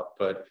at about.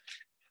 But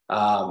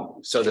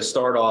so to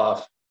start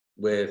off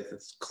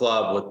with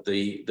club, with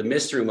the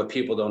mystery and what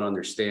people don't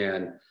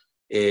understand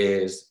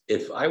is,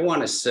 if I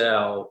want to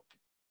sell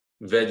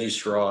Veggie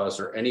Straws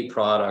or any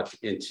product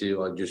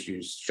into, I'll just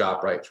use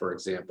ShopRite, for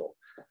example.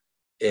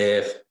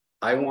 If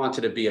I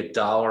wanted to be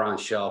 $1 on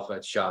shelf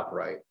at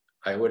ShopRite,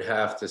 I would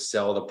have to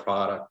sell the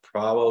product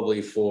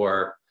probably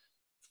for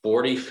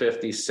 40,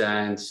 50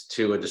 cents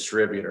to a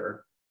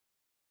distributor,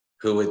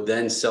 who would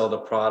then sell the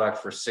product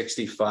for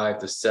 65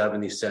 to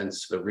 70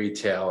 cents to the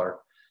retailer.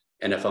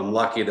 And if I'm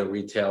lucky, the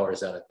retailer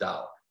is at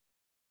 $1.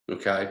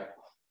 Okay.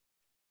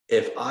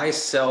 If I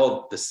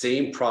sell the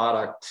same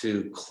product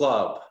to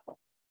Club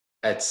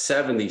at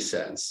 70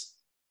 cents,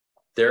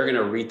 they're going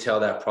to retail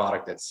that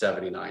product at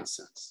 79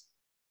 cents.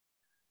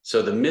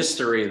 So the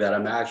mystery that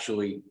I'm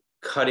actually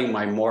cutting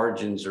my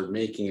margins or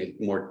making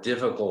it more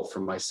difficult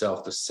for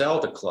myself to sell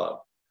to Club,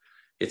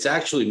 it's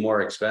actually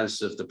more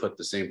expensive to put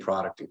the same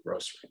product in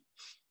grocery.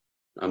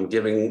 I'm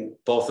giving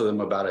both of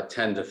them about a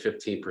 10 to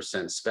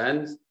 15%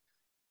 spend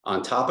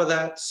on top of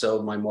that.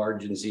 So my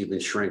margins even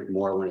shrink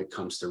more when it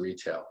comes to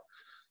retail.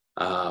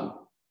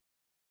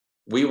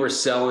 We were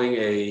selling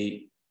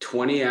a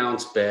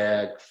 20-ounce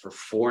bag for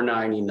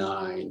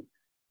 $4.99.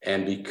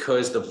 And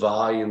because the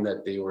volume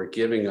that they were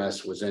giving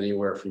us was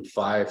anywhere from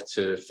 $5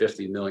 to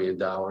 $50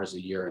 million a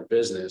year in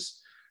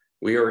business,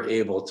 we were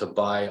able to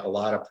buy a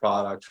lot of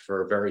product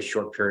for very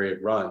short period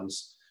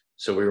runs.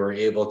 So we were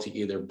able to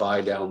either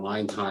buy down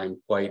line time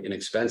quite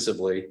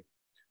inexpensively,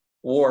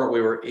 or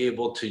we were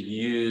able to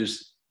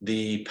use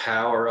the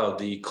power of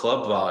the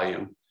club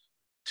volume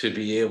to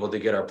be able to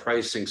get our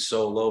pricing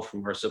so low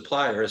from our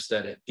suppliers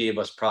that it gave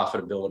us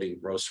profitability in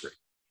grocery.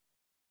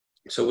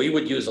 So we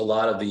would use a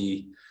lot of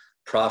the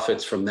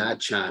profits from that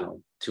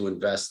channel to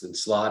invest in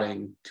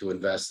slotting, to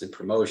invest in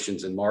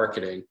promotions and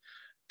marketing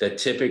that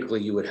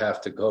typically you would have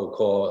to go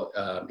call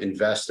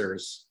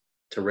investors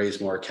to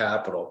raise more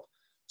capital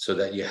so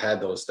that you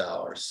had those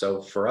dollars.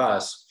 So for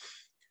us,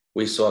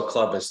 we saw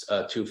club as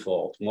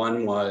twofold.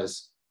 One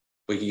was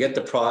we could get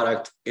the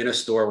product in a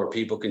store where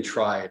people can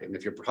try it. And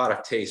if your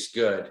product tastes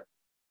good,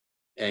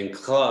 and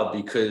club,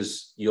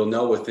 because you'll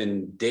know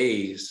within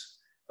days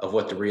of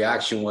what the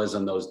reaction was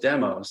on those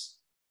demos,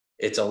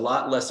 it's a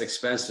lot less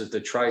expensive to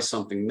try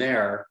something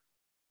there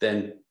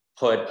than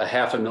put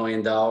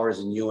 $500,000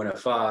 in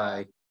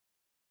UNFI,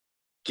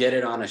 get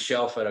it on a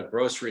shelf at a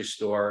grocery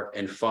store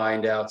and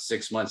find out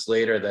 6 months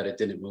later that it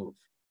didn't move,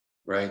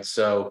 right?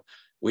 So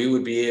we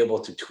would be able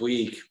to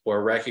tweak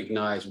or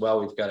recognize, well,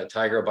 we've got a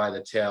tiger by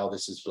the tail.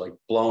 This is like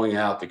blowing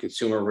out. The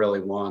consumer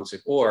really wants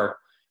it, or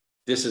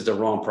this is the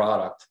wrong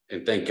product.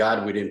 And thank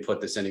God we didn't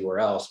put this anywhere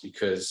else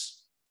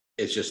because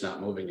it's just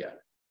not moving yet.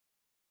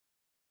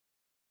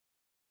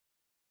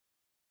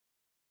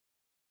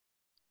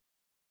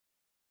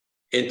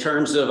 In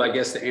terms of, I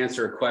guess, to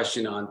answer a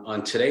question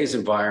on today's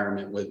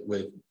environment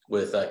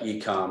with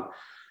e-com,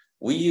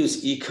 we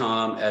use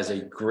e-com as a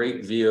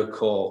great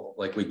vehicle,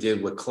 like we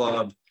did with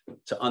Club,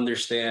 to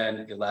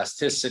understand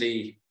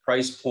elasticity,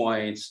 price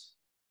points,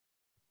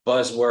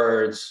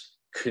 buzzwords,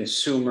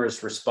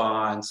 consumers'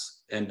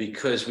 response, and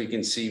because we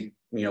can see,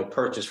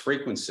 purchase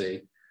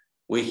frequency,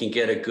 we can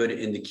get a good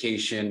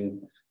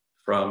indication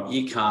from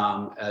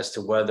e-com as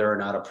to whether or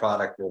not a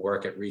product will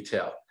work at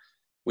retail.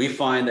 We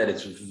find that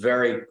it's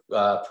very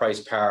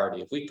price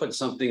parity. If we put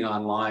something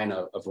online,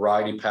 a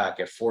variety pack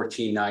at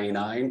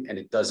 $14.99 and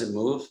it doesn't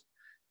move,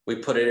 we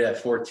put it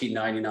at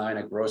 $14.99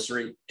 at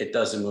grocery, it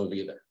doesn't move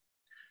either.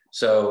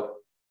 So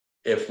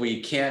if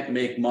we can't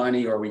make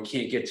money or we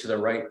can't get to the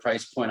right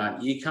price point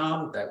on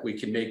e-com that we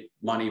can make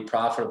money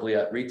profitably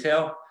at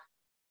retail,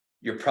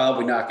 you're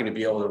probably not going to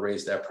be able to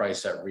raise that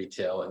price at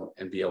retail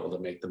and be able to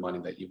make the money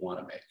that you want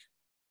to make.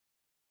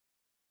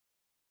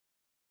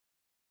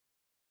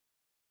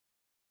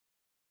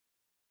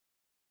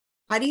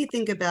 How do you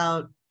think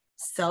about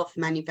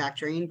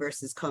self-manufacturing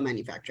versus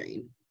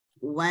co-manufacturing?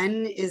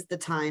 When is the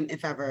time,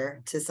 if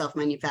ever, to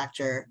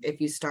self-manufacture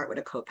if you start with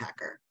a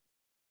co-packer?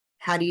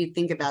 How do you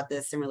think about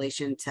this in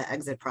relation to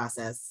exit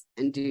process,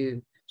 and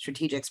do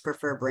strategics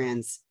prefer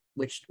brands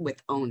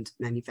with owned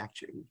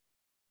manufacturing?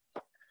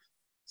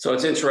 So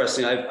it's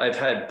interesting. I've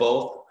had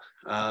both.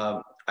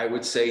 I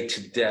would say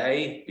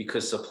today,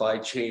 because supply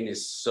chain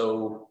is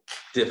so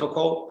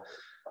difficult,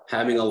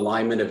 having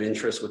alignment of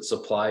interest with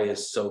supply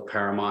is so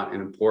paramount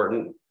and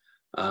important.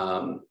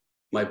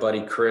 My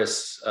buddy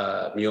Chris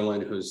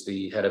Mullen, who's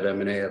the head of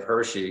M&A of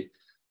Hershey,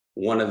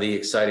 one of the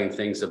exciting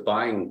things of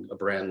buying a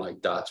brand like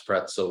Dots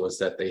Pretzel was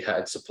that they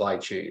had supply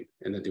chain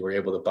and that they were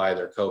able to buy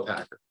their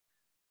co-packer.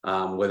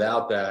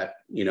 Without that,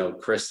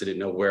 Chris didn't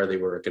know where they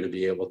were going to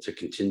be able to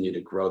continue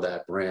to grow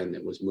that brand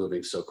that was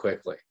moving so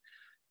quickly.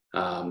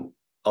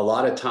 A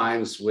lot of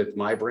times with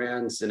my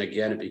brands, and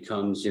again, it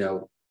becomes,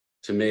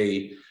 to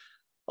me,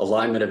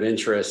 alignment of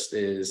interest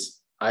is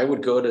I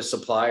would go to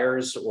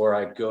suppliers or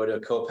I'd go to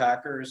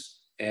co-packers,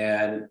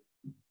 and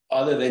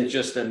other than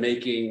just them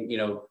making,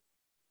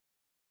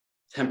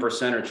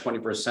 10% or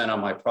 20% on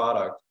my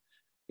product,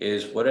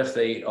 is what if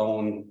they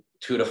own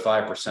 2 to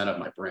 5% of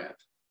my brand,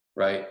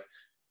 right?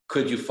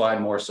 Could you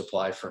find more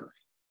supply for me?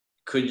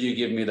 Could you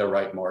give me the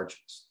right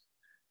margins?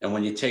 And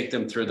when you take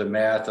them through the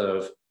math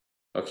of,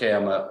 okay,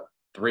 I'm a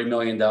 $3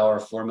 million,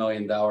 $4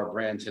 million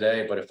brand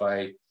today, but if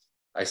I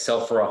sell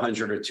for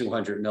 $100 or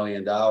 $200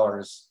 million,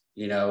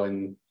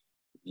 and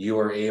you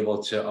are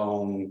able to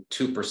own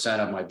 2%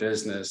 of my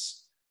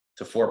business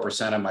to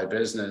 4% of my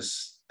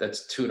business,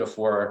 that's $2 to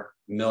 $4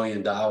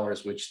 million,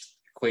 which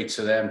equates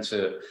to them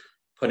to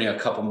putting a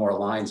couple more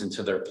lines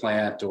into their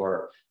plant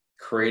or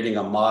creating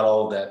a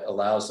model that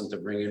allows them to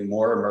bring in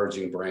more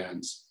emerging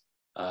brands.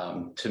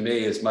 To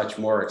me, is much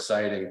more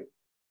exciting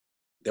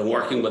than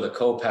working with a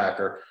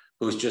co-packer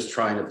who's just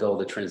trying to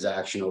build a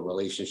transactional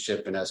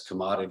relationship, and as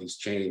commodities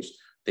change,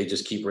 they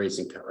just keep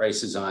raising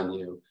prices on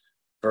you,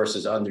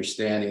 versus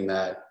understanding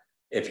that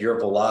if your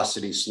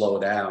velocity slow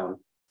down,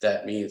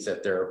 that means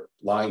that their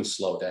lines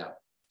slow down.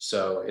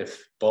 So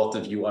if both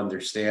of you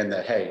understand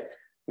that, hey,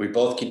 we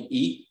both can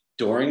eat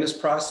during this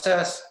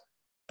process,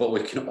 but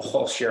we can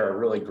all share a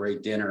really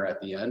great dinner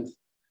at the end,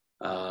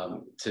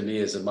 to me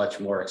is a much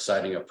more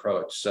exciting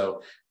approach. So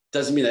it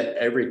doesn't mean that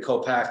every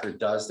co-packer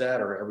does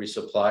that or every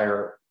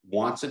supplier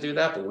wants to do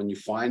that, but when you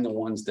find the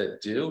ones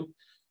that do,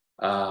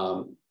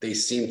 they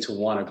seem to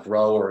want to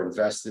grow or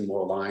invest in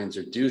more lines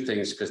or do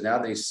things because now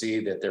they see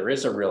that there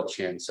is a real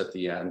chance at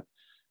the end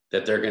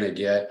that they're going to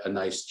get a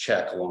nice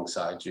check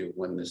alongside you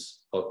when this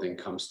whole thing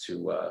comes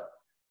to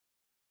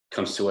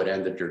an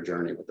end of your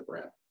journey with the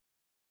brand.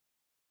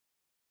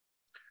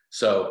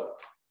 So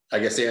I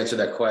guess to answer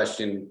that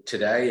question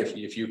today,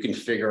 if you can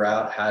figure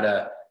out how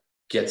to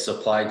get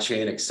supply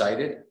chain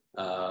excited,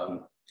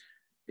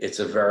 it's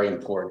a very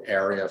important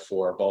area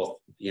for both,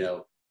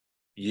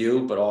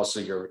 you, but also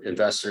your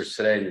investors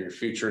today and your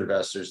future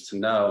investors to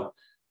know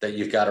that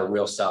you've got a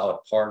real solid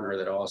partner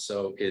that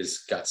also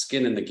got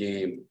skin in the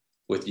game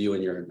with you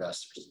and your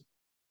investors.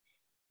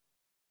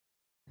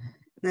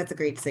 That's a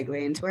great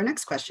segue into our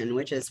next question,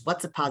 which is,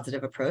 what's a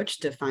positive approach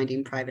to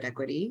finding private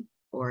equity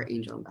or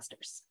angel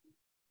investors?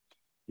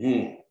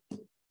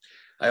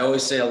 I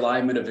always say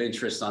alignment of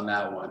interest on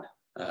that one.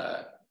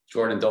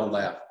 Jordan, don't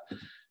laugh.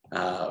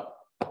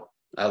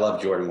 I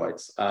love Jordan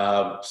Whites.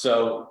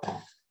 So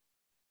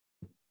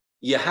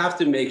you have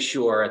to make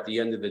sure at the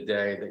end of the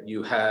day that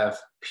you have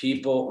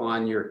people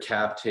on your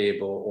cap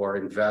table or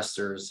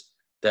investors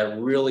that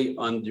really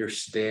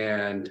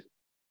understand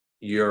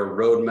your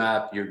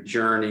roadmap, your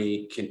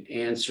journey, can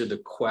answer the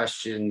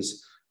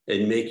questions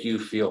and make you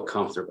feel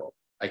comfortable.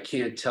 I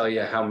can't tell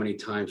you how many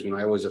times when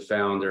I was a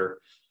founder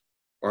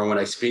or when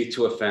I speak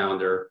to a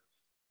founder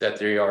that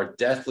they are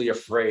deathly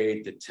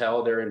afraid to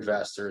tell their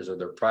investors or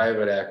their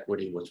private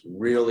equity what's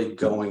really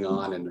going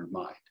on in their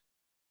mind.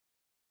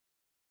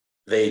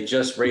 They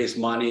just raised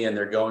money and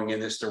they're going in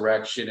this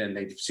direction and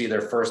they see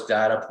their first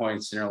data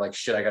points and they're like,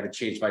 shit, I got to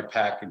change my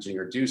packaging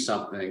or do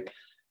something.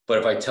 But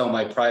if I tell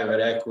my private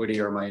equity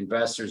or my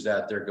investors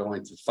that, they're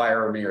going to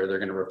fire me or they're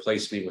going to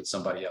replace me with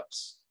somebody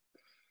else.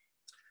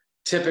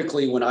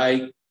 Typically, when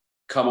I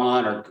come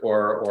on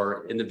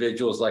or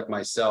individuals like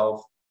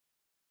myself,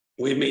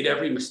 we've made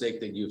every mistake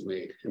that you've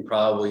made and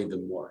probably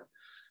even more.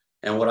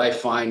 And what I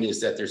find is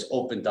that there's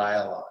open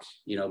dialogue.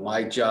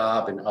 My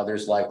job and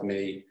others like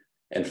me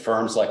and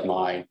firms like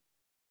mine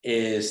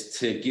is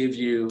to give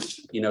you,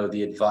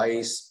 the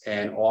advice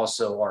and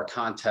also our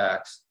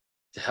contacts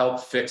to help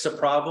fix a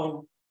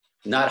problem,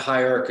 not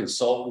hire a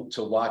consultant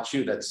to watch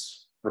you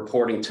that's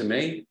reporting to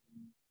me,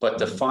 but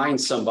to find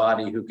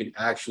somebody who can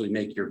actually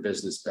make your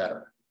business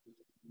better.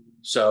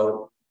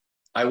 So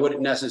I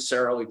wouldn't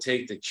necessarily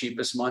take the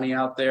cheapest money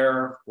out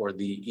there or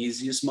the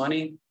easiest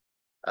money.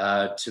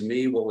 To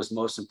me, what was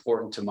most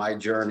important to my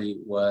journey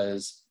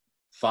was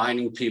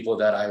finding people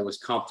that I was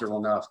comfortable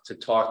enough to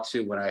talk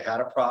to when I had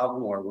a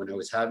problem or when I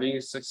was having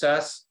a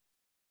success,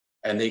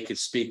 and they could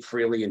speak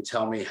freely and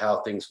tell me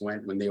how things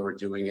went when they were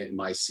doing it in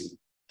my seat.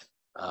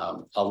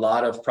 A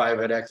lot of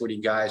private equity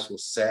guys will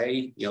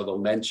say, they'll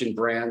mention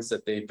brands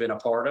that they've been a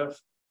part of,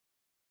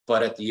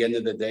 but at the end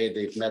of the day,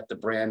 they've met the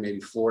brand maybe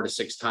 4 to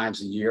 6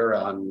 times a year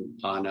on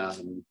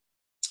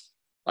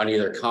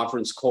either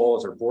conference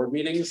calls or board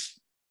meetings,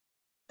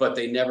 but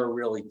they never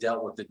really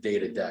dealt with the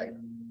day-to-day.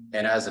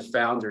 And as a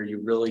founder,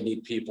 you really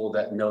need people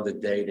that know the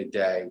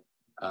day-to-day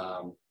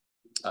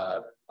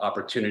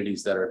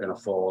opportunities that are going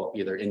to fall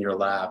either in your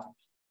lap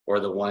or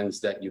the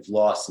ones that you've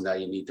lost and now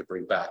you need to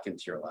bring back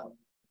into your lap.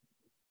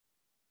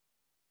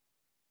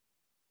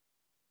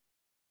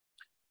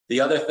 The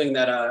other thing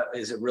that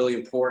is really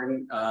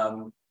important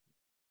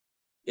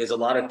is a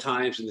lot of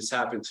times, and this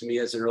happened to me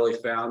as an early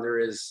founder,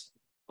 is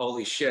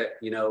holy shit,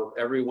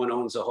 everyone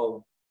owns a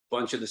whole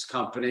bunch of this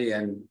company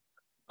and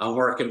I'm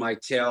working my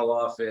tail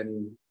off.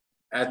 And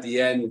at the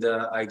end,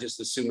 I just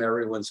assume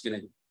everyone's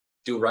going to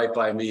do right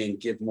by me and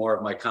give more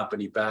of my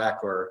company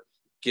back or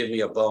give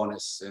me a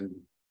bonus. And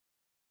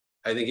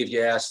I think if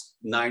you ask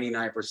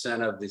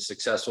 99% of the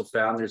successful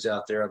founders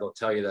out there, they'll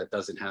tell you that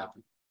doesn't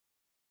happen.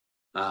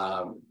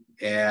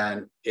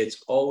 And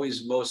it's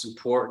always most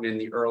important in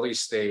the early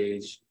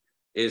stage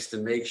is to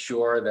make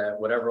sure that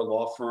whatever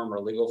law firm or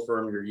legal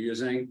firm you're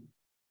using,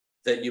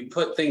 that you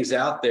put things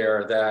out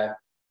there that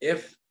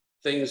if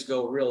things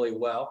go really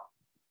well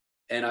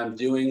and I'm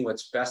doing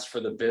what's best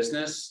for the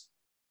business,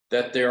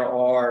 that there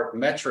are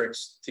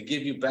metrics to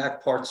give you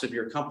back parts of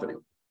your company,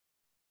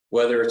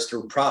 whether it's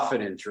through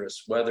profit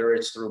interest, whether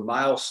it's through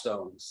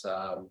milestones,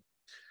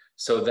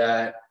 so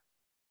that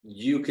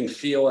you can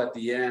feel at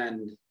the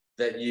end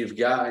that you've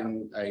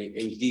gotten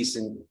a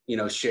decent,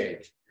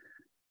 shake.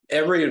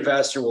 Every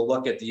investor will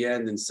look at the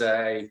end and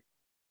say,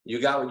 you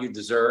got what you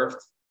deserved.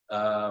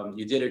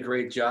 You did a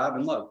great job.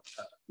 And look,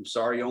 I'm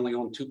sorry you only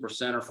own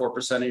 2% or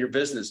 4% of your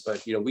business,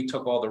 but we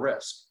took all the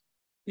risk.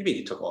 You mean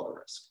you took all the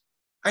risk?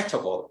 I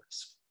took all the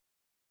risk.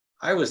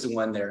 I was the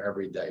one there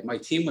every day. My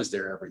team was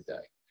there every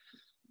day.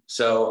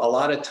 So a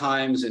lot of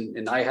times,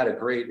 and I had a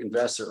great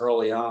investor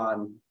early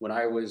on when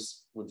I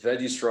was with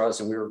Veggie straws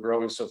and we were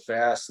growing so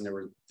fast,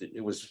 and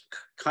it was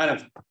kind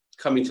of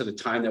coming to the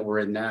time that we're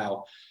in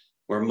now,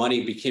 where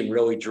money became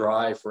really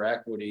dry for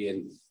equity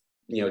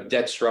and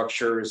debt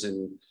structures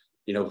and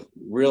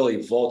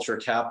really vulture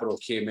capital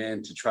came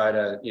in to try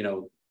to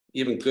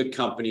even good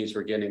companies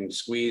were getting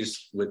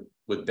squeezed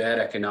with bad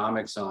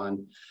economics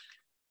on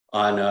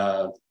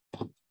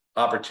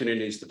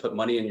opportunities to put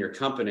money in your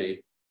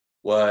company.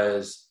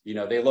 Was,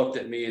 they looked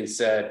at me and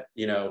said,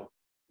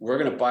 we're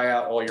going to buy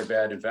out all your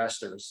bad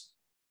investors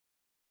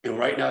And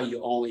right now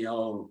you only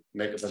own,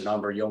 make up a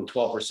number, you own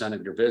 12%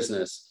 of your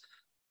business.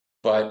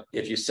 But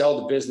if you sell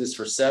the business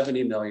for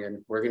 70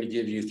 million, we're going to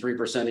give you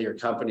 3% of your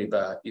company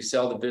back. You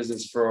sell the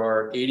business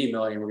for 80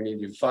 million, we're going to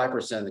give you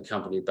 5% of the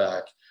company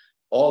back,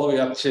 all the way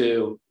up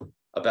to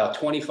about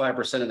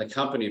 25% of the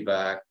company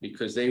back,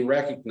 because they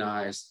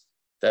recognize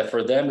that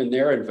for them and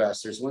their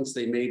investors, once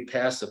they made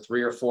past a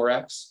 3 or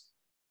 4x,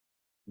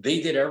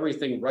 they did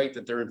everything right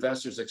that their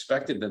investors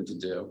expected them to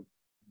do.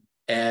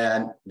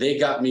 And they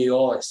got me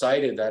all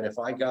excited that if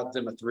I got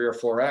them a 3 or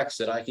 4x,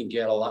 that I can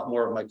get a lot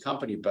more of my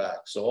company back.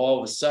 So all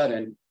of a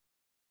sudden,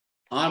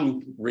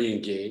 I'm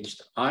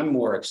re-engaged. I'm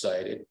more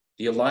excited.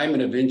 The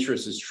alignment of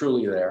interest is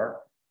truly there.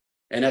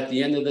 And at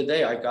the end of the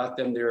day, I got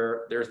them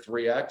their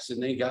 3x,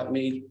 and they got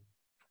me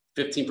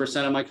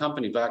 15% of my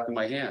company back in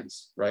my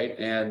hands, right?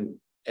 And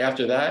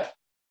after that,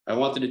 I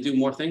wanted to do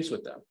more things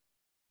with them.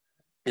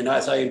 And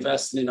as I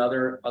invested in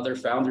other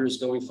founders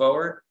going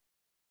forward,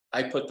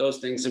 I put those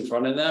things in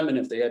front of them. And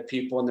if they had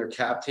people on their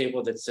cap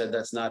table that said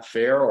that's not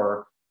fair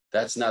or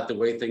that's not the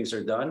way things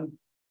are done,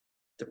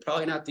 they're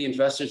probably not the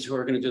investors who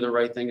are going to do the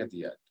right thing at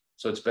the end.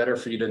 So it's better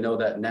for you to know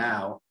that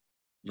now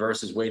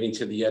versus waiting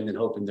to the end and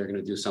hoping they're going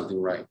to do something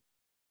right.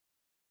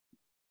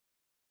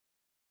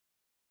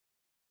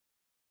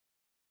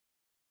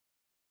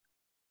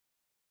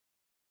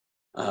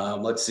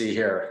 Let's see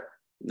here.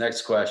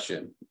 Next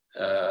question.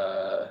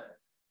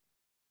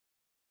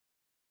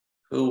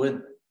 Who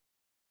would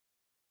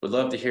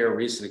love to hear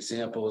recent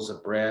examples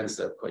of brands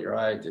that caught your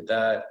eye, did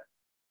that.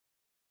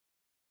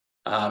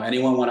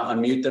 Anyone want to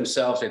unmute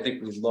themselves? I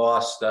think we've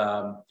lost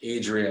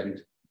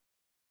Adrian,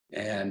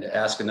 and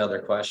ask another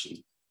question.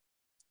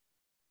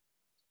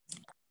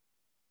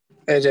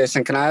 Hey,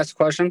 Jason, can I ask a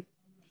question?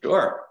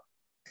 Sure.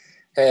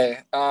 Hey,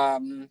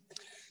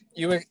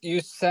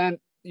 you said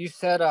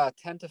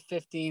 10 to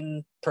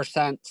 15%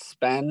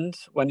 spend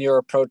when you're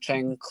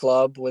approaching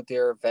club with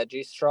your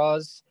veggie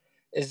straws.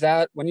 Is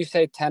that, when you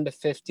say 10 to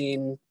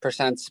 15%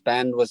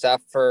 spend, was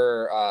that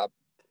for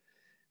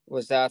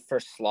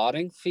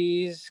slotting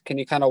fees? Can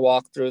you kind of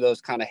walk through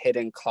those kind of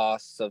hidden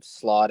costs of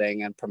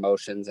slotting and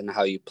promotions and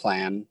how you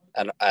plan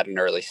at an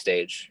early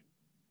stage?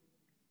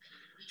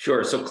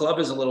 Sure. So club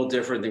is a little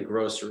different than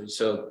grocery.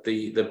 So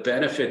the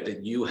benefit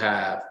that you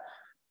have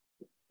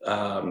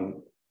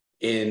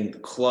in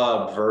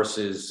club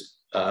versus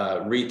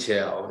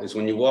retail is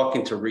when you walk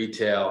into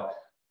retail,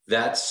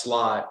 that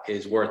slot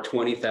is worth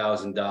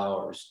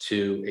 $20,000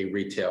 to a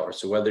retailer.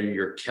 So whether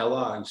you're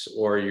Kellogg's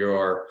or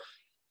you're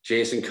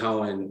Jason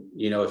Cohen,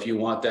 if you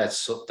want that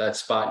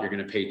spot, you're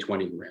going to pay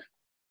 20 grand.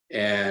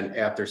 And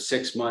after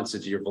 6 months,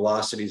 if your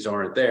velocities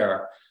aren't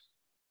there,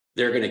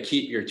 they're going to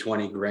keep your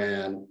 20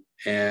 grand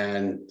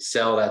and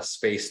sell that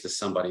space to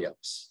somebody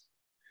else.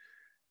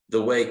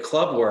 The way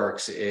club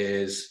works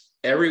is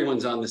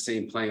everyone's on the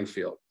same playing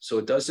field. So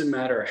it doesn't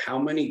matter how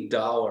many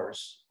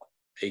dollars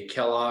a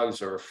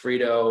Kellogg's or a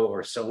Frito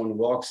or someone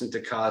walks into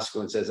Costco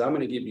and says, I'm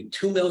going to give you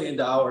 $2 million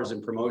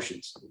in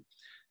promotions.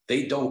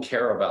 They don't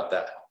care about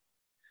that.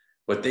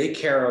 What they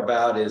care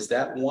about is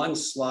that one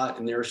slot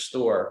in their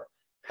store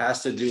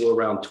has to do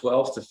around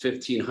 $1,200 to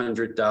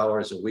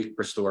 $1,500 a week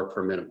per store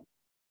per minimum,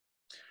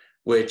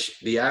 which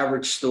the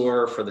average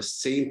store for the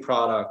same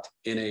product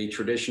in a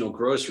traditional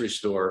grocery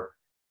store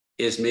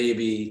is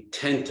maybe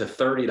 $10 to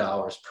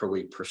 $30 per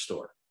week per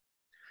store.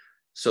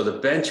 So the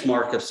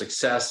benchmark of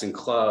success in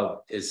club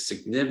is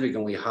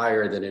significantly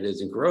higher than it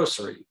is in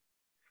grocery.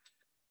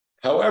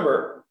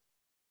 However,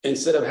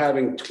 instead of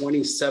having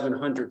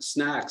 2,700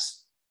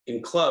 snacks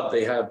in club,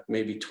 they have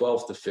maybe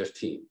 12 to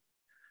 15.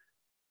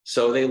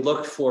 So they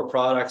look for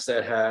products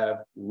that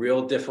have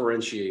real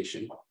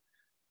differentiation.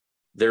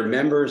 Their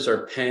members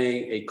are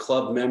paying a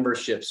club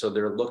membership, so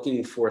they're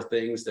looking for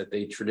things that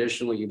they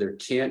traditionally either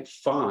can't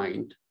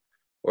find,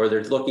 or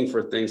they're looking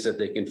for things that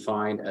they can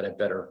find at a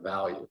better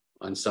value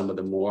on some of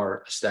the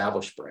more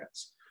established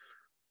brands.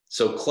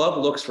 So club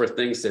looks for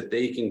things that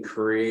they can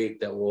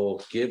create that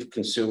will give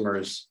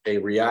consumers a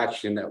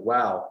reaction that,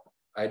 wow,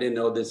 I didn't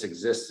know this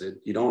existed.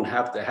 You don't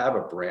have to have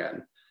a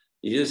brand.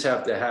 You just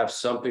have to have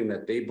something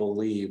that they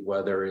believe,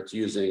 whether it's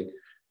using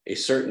a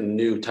certain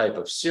new type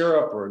of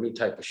syrup or a new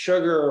type of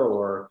sugar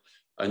or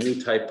a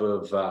new type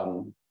of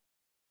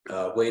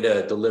way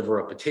to deliver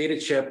a potato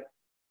chip,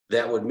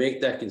 that would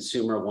make that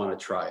consumer want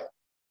to try it.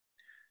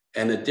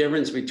 And the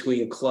difference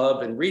between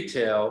club and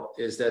retail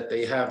is that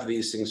they have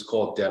these things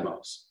called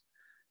demos.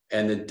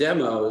 And the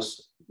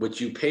demos,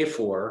 which you pay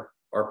for,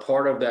 are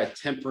part of that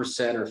 10%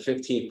 or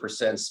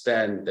 15%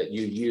 spend that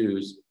you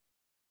use.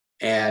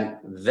 And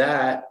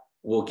that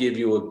will give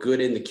you a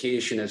good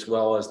indication, as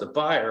well as the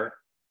buyer,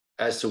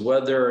 as to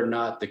whether or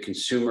not the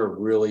consumer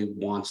really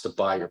wants to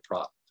buy your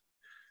product.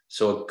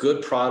 So a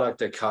good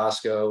product at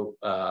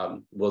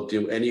Costco will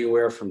do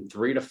anywhere from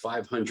 $300 to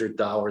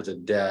 $500 a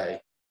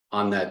day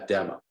on that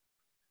demo.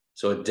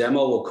 So a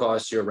demo will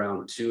cost you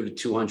around $200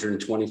 to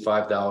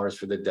 $225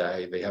 for the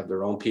day. They have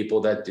their own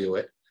people that do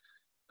it.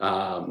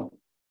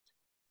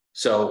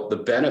 So the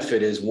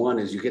benefit is, one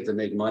is you get to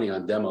make money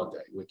on demo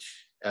day,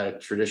 which at a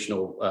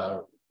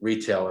traditional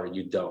retailer,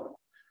 you don't.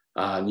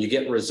 You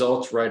get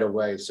results right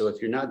away. So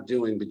if you're not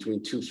doing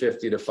between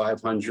 250 to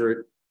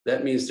 500,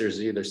 that means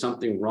there's either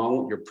something wrong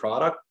with your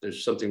product,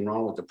 there's something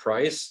wrong with the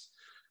price,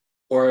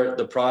 or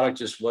the product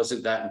just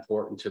wasn't that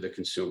important to the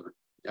consumer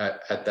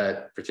at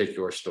that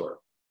particular store.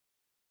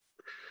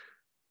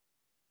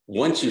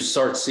 Once you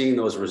start seeing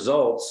those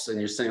results and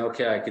you're saying,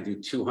 okay, I could do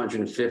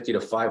 $250 to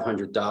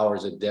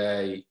 $500 a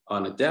day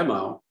on a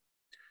demo,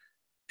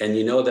 and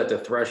you know that the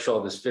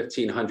threshold is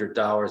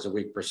 $1,500 a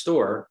week per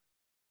store,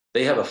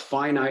 they have a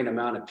finite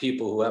amount of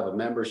people who have a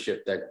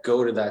membership that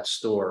go to that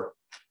store,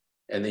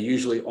 and they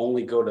usually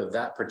only go to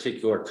that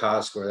particular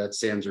Costco or that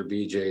Sam's or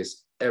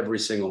BJ's every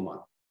single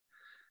month.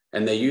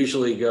 And they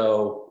usually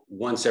go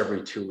once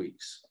every 2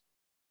 weeks.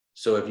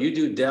 So if you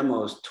do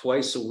demos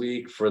twice a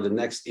week for the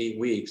next 8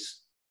 weeks,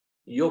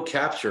 you'll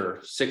capture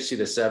 60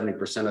 to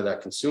 70% of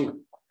that consumer.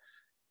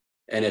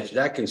 And if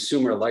that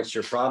consumer likes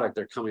your product,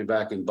 they're coming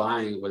back and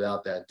buying it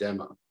without that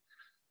demo.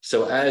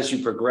 So as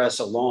you progress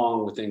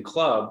along within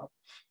club,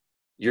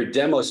 your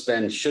demo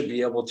spend should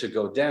be able to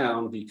go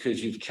down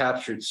because you've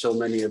captured so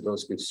many of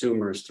those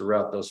consumers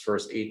throughout those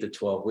first 8 to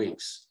 12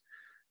 weeks.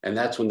 And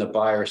that's when the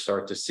buyers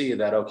start to see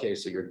that, okay,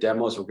 so your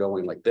demos were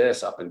going like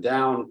this, up and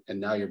down,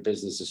 and now your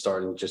business is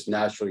starting to just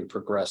naturally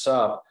progress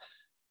up.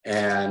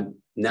 And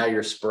now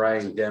you're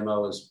spraying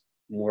demos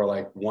more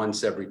like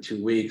once every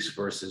 2 weeks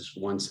versus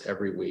once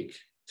every week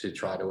to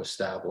try to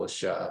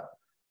establish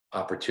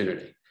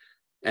opportunity.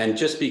 And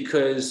just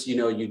because, you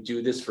know, you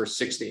do this for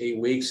 6 to 8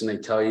 weeks and they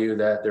tell you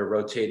that they're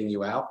rotating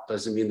you out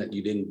doesn't mean that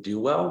you didn't do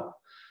well.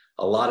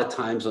 A lot of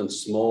times on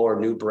small or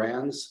new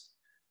brands,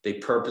 they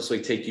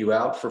purposely take you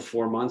out for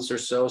 4 months or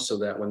so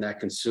that when that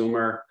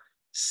consumer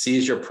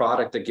sees your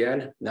product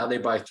again, now they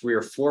buy 3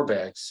 or 4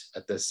 bags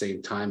at the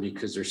same time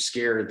because they're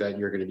scared that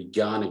you're going to be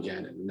gone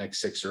again in the next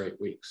 6 or 8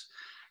 weeks.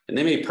 And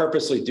they may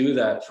purposely do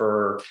that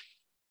for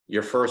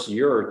your first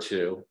year or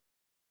two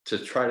to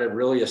try to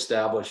really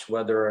establish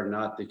whether or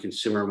not the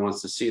consumer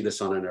wants to see this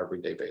on an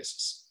everyday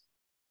basis.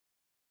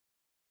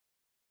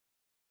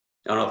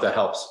 I don't know if that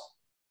helps.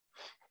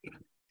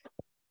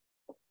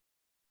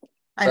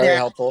 Very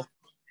helpful.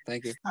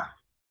 Thank you.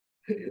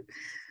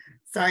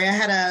 Sorry, I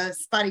had a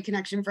spotty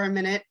connection for a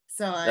minute.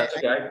 So That's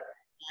okay.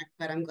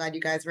 But I'm glad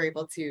you guys were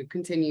able to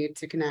continue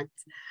to connect.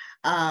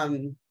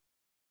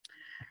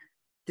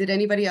 Did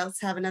anybody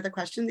else have another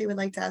question they would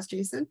like to ask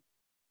Jason?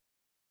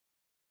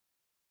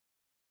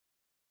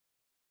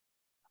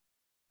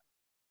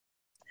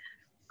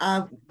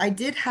 I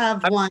did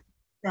have one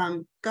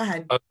from, go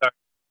ahead. Oh, sorry.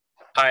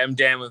 Hi, I'm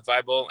Dan with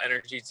Viable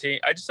Energy Tea.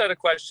 I just had a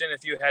question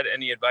if you had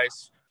any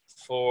advice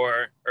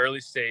for early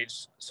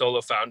stage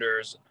solo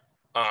founders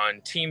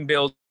on team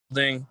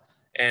building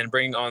and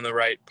bringing on the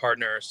right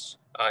partners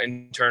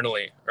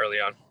internally early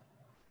on.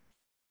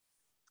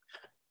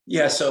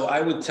 Yeah, so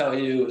I would tell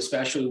you,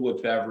 especially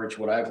with beverage,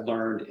 what I've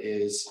learned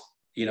is,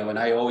 you know, and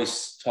I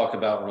always talk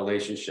about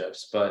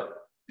relationships, but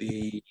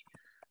the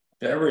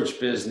beverage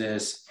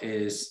business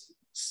is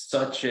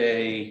such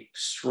a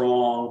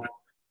strong,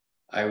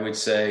 I would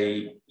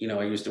say, you know,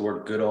 I use the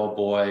word good old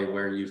boy,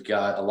 where you've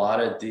got a lot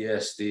of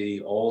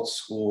DSD, old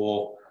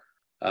school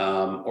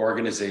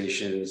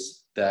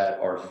organizations that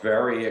are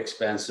very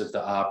expensive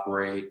to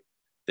operate.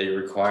 They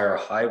require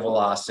high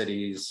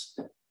velocities.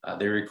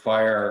 They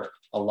require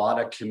a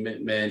lot of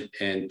commitment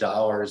and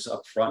dollars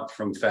up front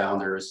from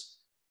founders.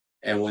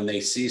 And when they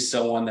see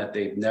someone that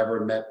they've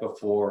never met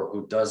before,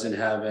 who doesn't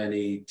have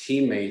any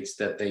teammates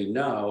that they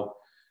know,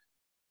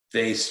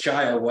 they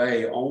shy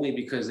away only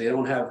because they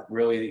don't have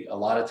really a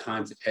lot of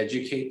time to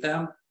educate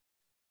them.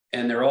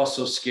 And they're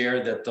also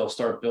scared that they'll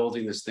start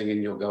building this thing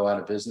and you'll go out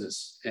of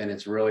business. And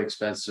it's really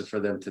expensive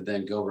for them to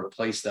then go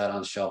replace that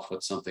on shelf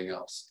with something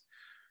else.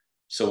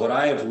 So what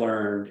I have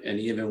learned, and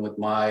even with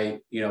my,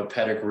 you know,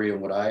 pedigree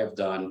and what I have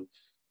done,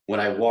 when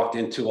I walked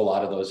into a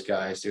lot of those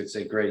guys, they would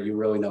say, great, you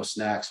really know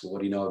snacks, but what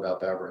do you know about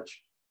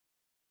beverage?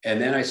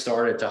 And then I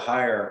started to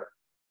hire,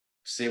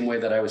 same way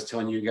that I was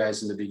telling you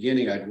guys in the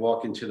beginning, I'd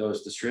walk into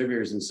those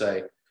distributors and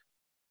say,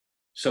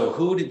 so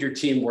who did your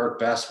team work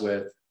best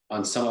with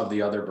on some of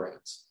the other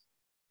brands?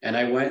 And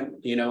I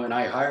went, you know, and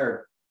I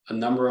hired a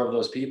number of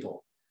those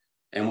people.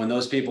 And when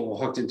those people were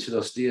hooked into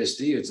those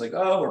DSD, it's like,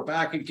 oh, we're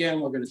back again.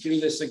 We're going to do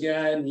this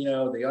again. You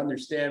know, they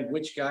understand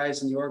which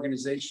guys in the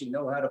organization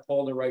know how to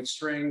pull the right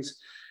strings.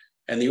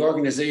 And the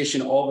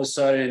organization all of a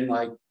sudden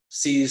like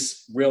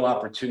sees real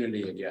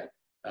opportunity again.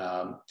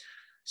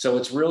 So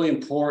it's really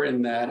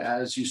important that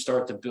as you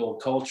start to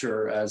build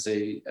culture as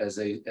a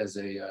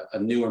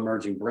new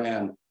emerging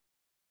brand,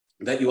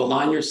 that you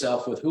align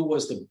yourself with who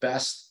was the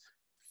best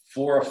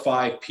 4 or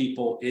 5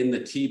 people in the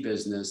tea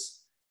business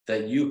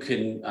that you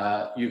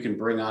can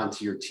bring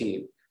onto your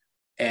team,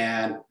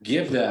 and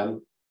give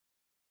them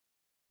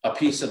a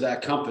piece of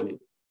that company.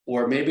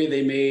 Or maybe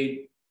they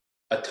made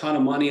a ton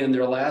of money in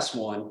their last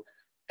one,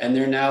 and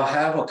they now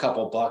have a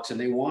couple bucks and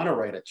they want to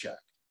write a check.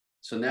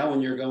 So now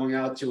when you're going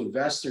out to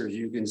investors,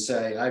 you can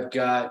say, I've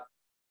got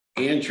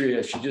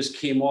Andrea, she just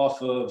came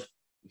off of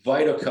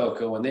Vita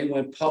Coco and they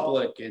went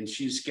public, and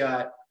she's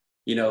got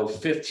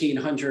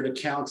 1,500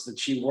 accounts that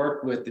she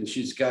worked with, and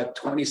she's got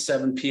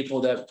 27 people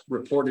that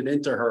reported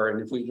into her.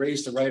 And if we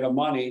raise the right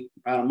amount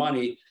of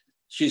money,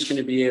 she's going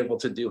to be able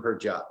to do her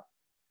job.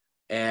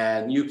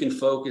 And you can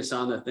focus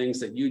on the things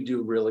that you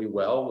do really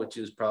well, which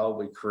is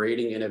probably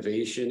creating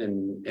innovation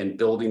and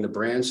building the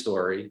brand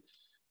story.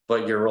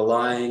 But you're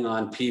relying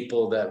on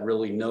people that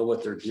really know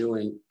what they're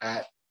doing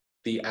at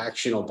the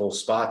actionable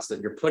spots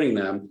that you're putting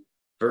them,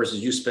 versus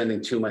you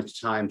spending too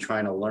much time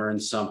trying to learn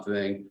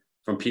something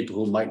from people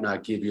who might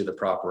not give you the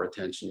proper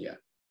attention yet.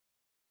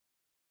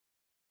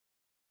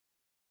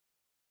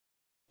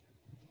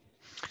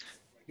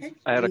 Okay.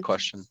 I had a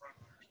question.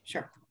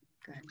 Sure.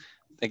 Go ahead.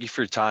 Thank you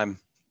for your time.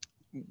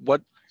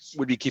 What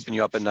would be keeping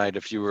you up at night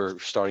if you were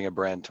starting a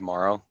brand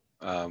tomorrow?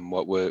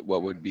 What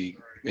would be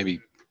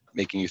maybe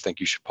making you think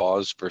you should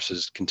pause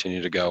versus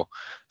continue to go,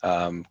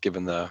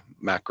 given the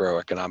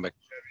macroeconomic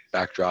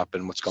backdrop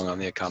and what's going on in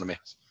the economy?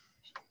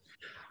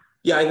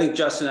 Yeah, I think,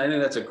 Justin,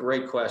 that's a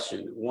great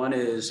question. One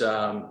is,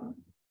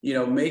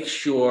 make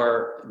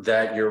sure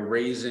that you're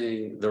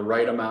raising the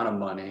right amount of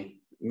money.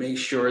 Make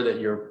sure that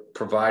you're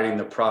providing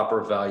the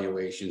proper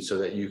valuation so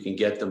that you can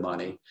get the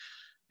money.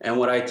 And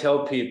what I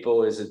tell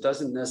people is it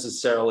doesn't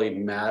necessarily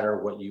matter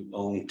what you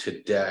own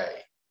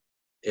today.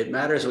 It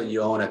matters what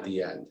you own at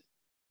the end.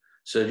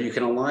 So if you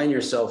can align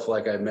yourself,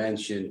 like I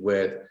mentioned,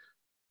 with,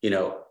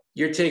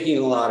 you're taking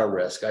a lot of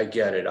risk. I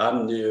get it.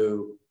 I'm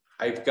new.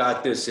 I've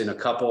got this in a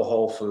couple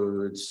Whole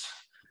Foods.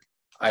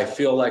 I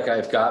feel like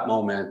I've got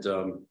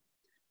momentum.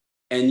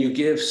 And you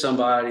give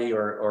somebody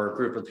or a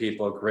group of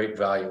people a great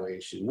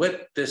valuation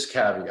with this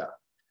caveat.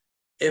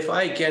 If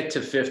I get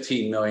to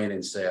 15 million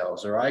in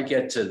sales, or I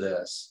get to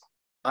this,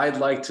 I'd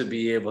like to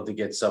be able to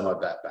get some of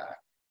that back,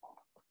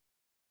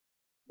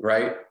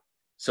 right?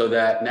 So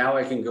that now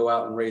I can go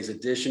out and raise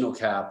additional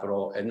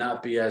capital and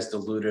not be as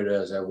diluted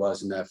as I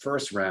was in that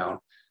first round,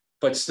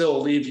 but still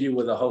leave you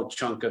with a whole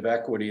chunk of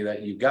equity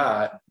that you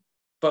got,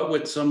 but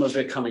with some of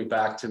it coming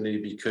back to me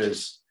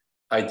because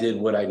I did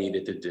what I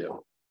needed to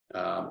do.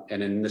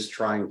 And in this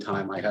trying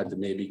time, I had to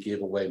maybe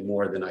give away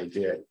more than I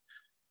did.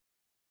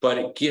 But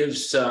it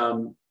gives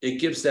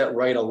that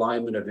right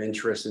alignment of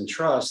interest and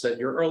trust that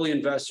your early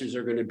investors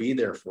are going to be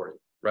there for you,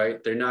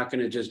 right? They're not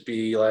going to just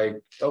be like,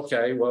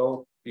 okay,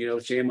 well,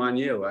 shame on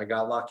you, I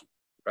got lucky,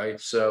 right?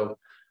 So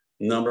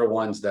number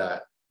one's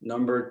that.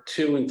 Number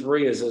 2 and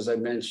 3 is, as I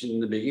mentioned in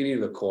the beginning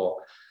of the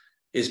call,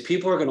 is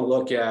people are going to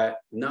look at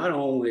not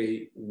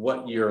only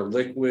what your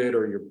liquid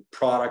or your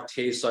product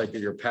tastes like or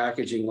your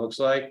packaging looks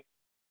like,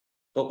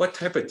 but what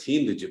type of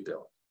team did you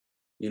build?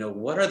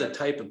 What are the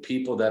type of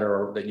people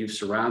that you've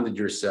surrounded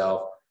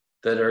yourself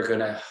that are going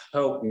to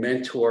help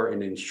mentor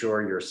and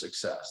ensure your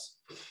success?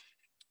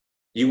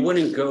 You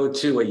wouldn't go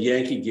to a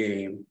Yankee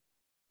game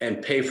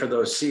and pay for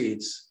those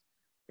seats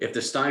if the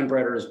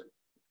Steinbretters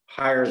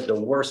hired the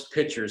worst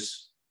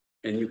pitchers.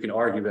 And you can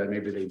argue that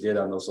maybe they did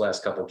on those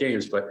last couple of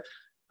games, but,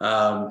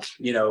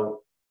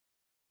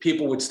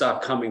 people would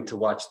stop coming to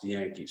watch the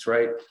Yankees,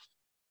 right?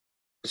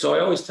 So I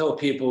always tell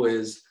people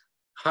is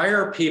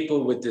hire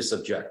people with this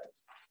objective.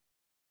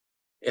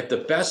 If the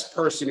best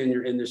person in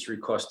your industry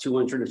costs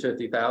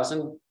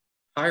 $250,000,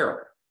 hire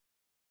her.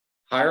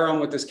 Hire them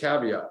with this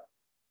caveat.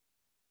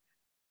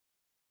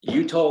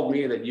 You told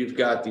me that you've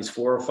got these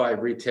 4 or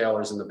 5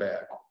 retailers in the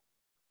bag.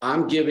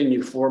 I'm giving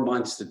you 4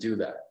 months to do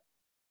that.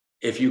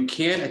 If you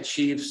can't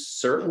achieve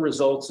certain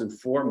results in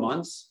 4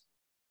 months,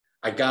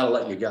 I got to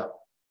let you go.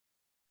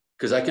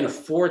 Because I can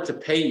afford to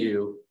pay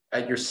you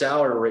at your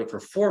salary rate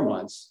for 4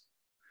 months.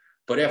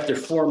 But after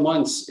 4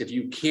 months, if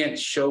you can't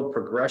show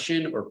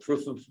progression or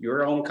proof of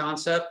your own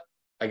concept,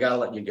 I got to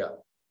let you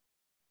go.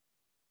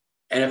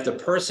 And if the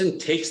person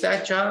takes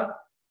that job,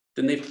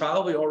 then they've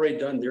probably already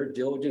done their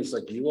diligence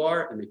like you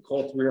are, and they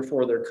call 3 or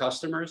 4 of their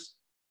customers,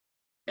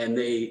 and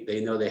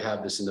they know they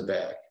have this in the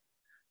bag.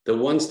 The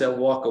ones that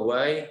walk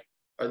away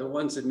are the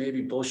ones that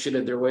maybe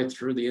bullshitted their way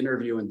through the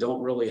interview and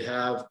don't really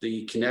have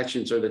the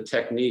connections or the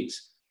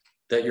techniques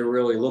that you're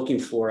really looking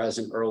for as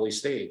an early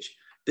stage.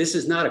 This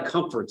is not a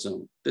comfort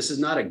zone. This is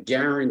not a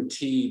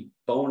guaranteed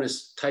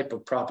bonus type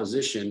of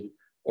proposition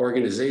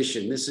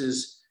organization. This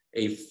is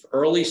a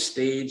early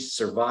stage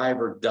survive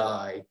or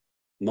die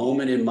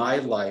moment in my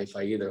life.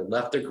 I either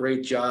left a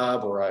great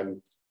job or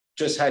I'm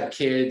just had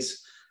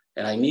kids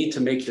and I need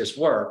to make this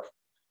work.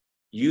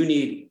 You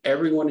need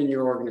everyone in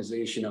your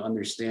organization to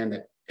understand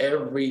that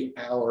every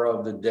hour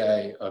of the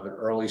day of an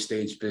early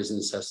stage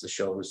business has to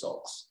show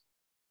results.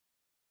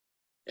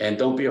 And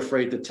don't be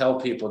afraid to tell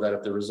people that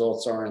if the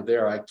results aren't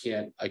there, I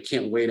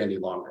can't wait any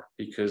longer,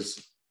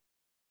 because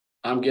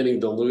I'm getting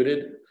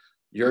diluted,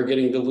 you're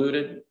getting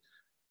diluted.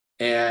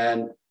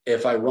 And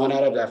if I run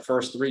out of that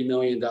first $3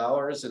 million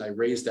and I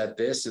raise that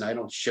this and I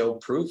don't show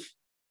proof,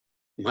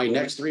 my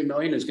next 3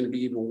 million is going to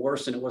be even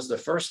worse than it was the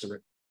first 3.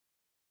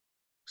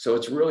 So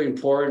it's really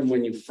important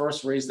when you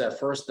first raise that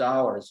first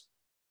dollars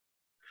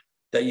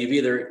that you've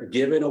either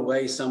given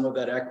away some of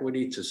that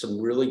equity to some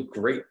really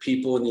great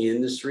people in the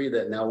industry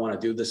that now want to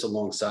do this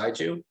alongside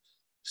you.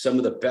 Some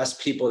of the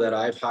best people that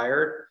I've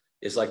hired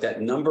is like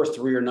that number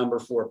 3 or number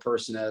 4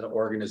 person at an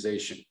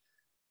organization.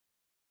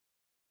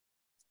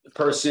 The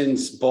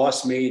person's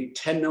boss made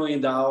 $10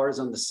 million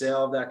on the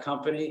sale of that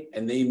company,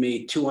 and they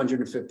made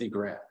 250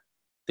 grand.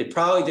 They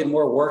probably did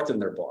more work than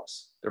their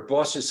boss. Their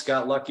boss just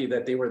got lucky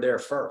that they were there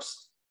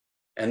first.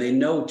 And they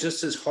know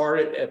just as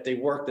hard if they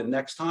work the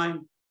next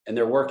time and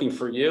they're working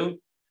for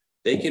you,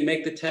 they can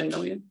make the 10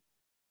 million.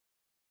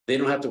 They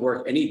don't have to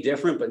work any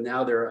different, but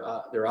now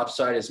their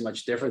upside is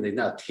much different. They've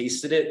now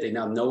tasted it. They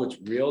now know it's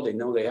real. They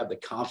know they have the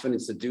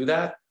confidence to do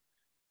that.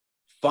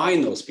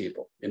 Find those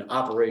people in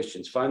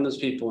operations, find those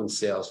people in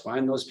sales,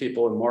 find those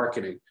people in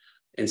marketing,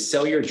 and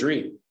sell your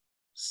dream.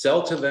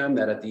 Sell to them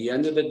that at the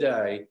end of the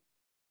day,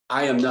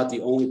 I am not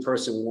the only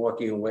person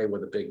walking away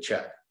with a big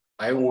check.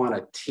 I want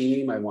a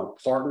team, I want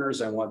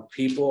partners, I want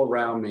people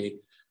around me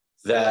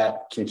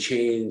that can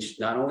change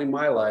not only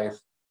my life,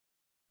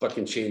 but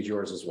can change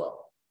yours as well.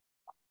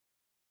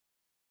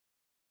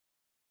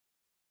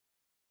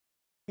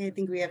 I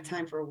think we have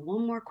time for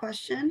one more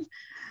question.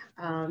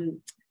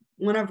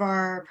 One of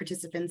our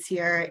participants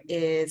here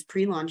is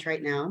pre-launch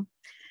right now,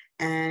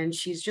 and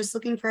she's just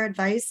looking for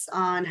advice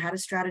on how to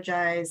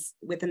strategize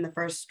within the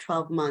first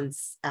 12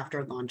 months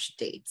after launch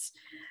date.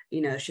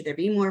 You know, should there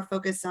be more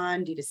focus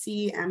on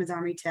D2C,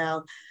 Amazon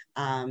retail?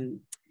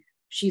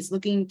 She's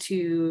looking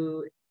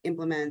to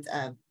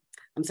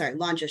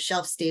launch a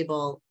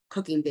shelf-stable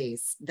cooking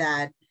base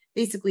that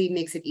basically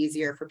makes it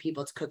easier for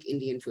people to cook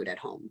Indian food at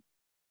home.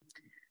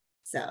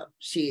 So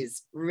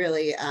she's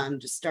really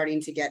just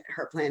starting to get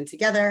her plan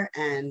together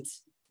and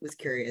was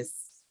curious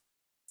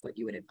what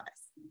you would advise.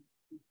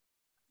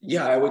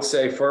 Yeah, I would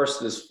say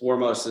first and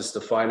foremost is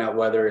to find out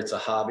whether it's a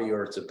hobby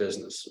or it's a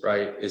business,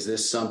 right? Is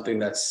this something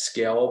that's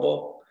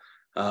scalable,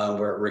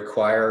 where it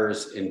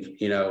requires,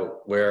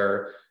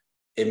 where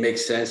it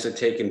makes sense to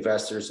take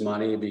investors'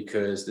 money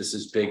because this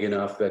is big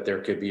enough that there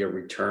could be a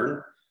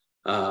return?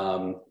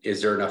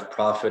 Is there enough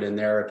profit in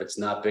there if it's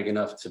not big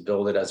enough to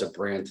build it as a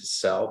brand to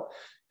sell?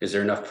 Is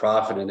there enough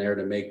profit in there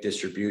to make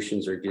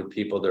distributions or give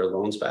people their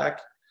loans back?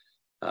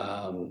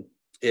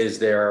 Is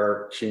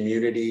there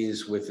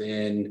communities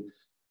within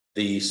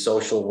the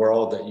social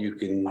world that you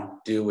can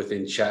do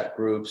within chat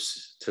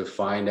groups to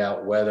find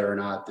out whether or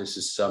not this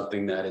is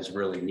something that is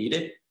really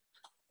needed?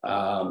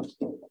 A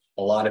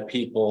lot of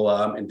people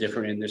in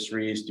different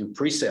industries do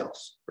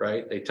pre-sales,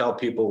 right? They tell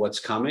people what's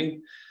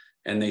coming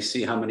and they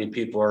see how many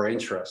people are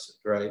interested,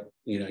 right?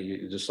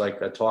 You just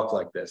like a talk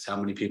like this, how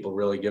many people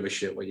really give a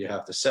shit what you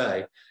have to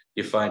say,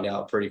 you find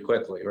out pretty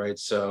quickly, right?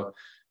 So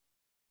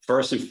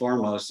first and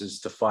foremost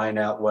is to find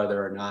out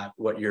whether or not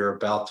what you're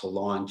about to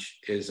launch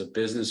is a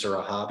business or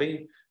a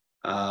hobby.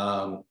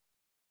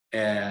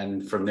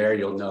 And from there,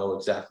 you'll know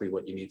exactly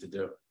what you need to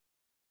do.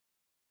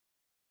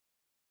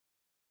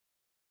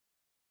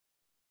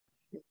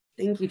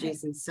 Thank you,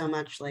 Jason, so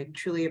much. Like,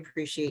 truly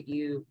appreciate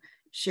you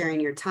sharing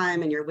your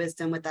time and your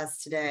wisdom with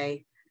us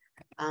today.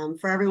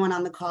 For everyone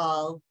on the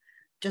call,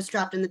 just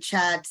dropped in the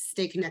chat,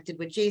 stay connected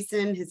with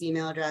Jason, his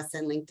email address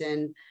and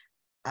LinkedIn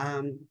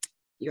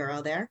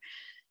URL there.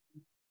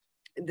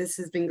 This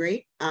has been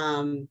great.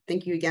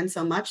 Thank you again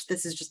so much.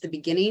 This is just the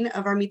beginning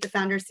of our Meet the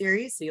Founder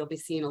series, so you'll be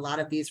seeing a lot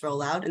of these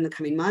roll out in the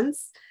coming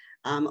months.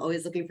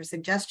 Always looking for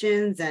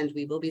suggestions, and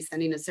we will be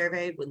sending a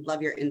survey. Would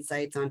love your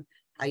insights on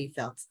how you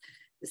felt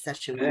the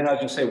session. And I'll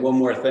just say one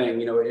more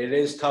thing. It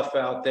is tough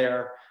out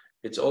there.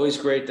 It's always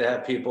great to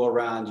have people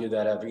around you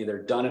that have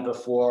either done it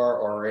before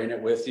or are in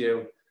it with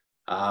you.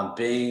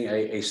 Being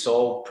a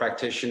sole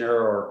practitioner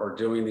or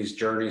doing these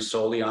journeys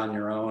solely on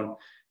your own,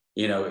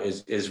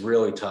 is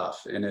really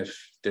tough. And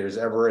if there's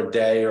ever a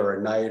day or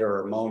a night or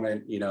a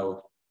moment,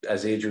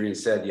 as Adrian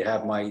said, you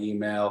have my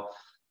email,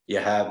 you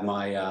have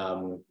my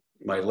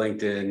my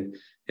LinkedIn.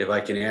 If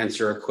I can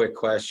answer a quick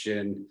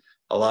question,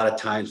 a lot of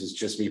times it's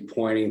just me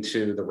pointing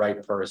to the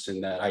right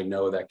person that I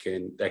know that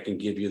can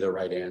give you the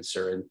right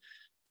answer. And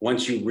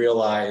once you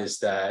realize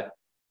that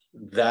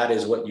that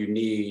is what you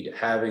need,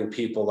 having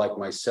people like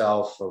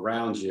myself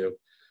around you,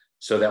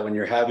 so that when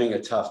you're having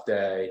a tough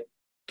day,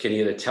 can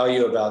either tell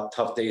you about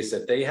tough days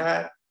that they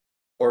had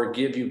or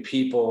give you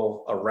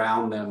people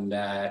around them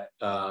that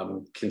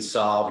can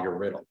solve your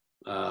riddle.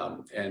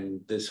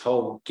 And this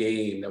whole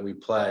game that we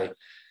play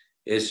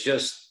is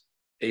just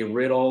a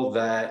riddle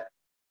that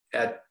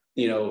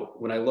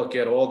when I look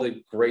at all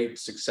the great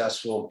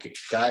successful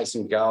guys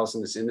and gals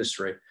in this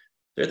industry,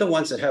 they're the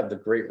ones that have the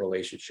great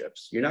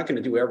relationships. You're not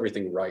going to do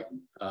everything right.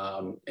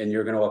 And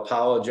you're going to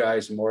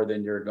apologize more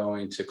than you're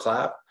going to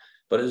clap.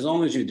 But as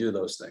long as you do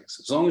those things,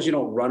 as long as you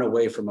don't run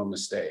away from a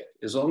mistake,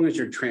 as long as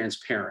you're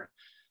transparent.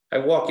 I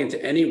walk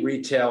into any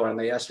retailer and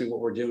they ask me what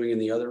we're doing in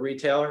the other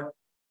retailer,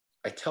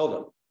 I tell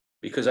them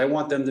because I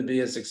want them to be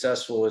as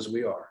successful as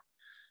we are.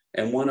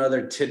 And one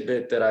other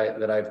tidbit that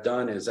I've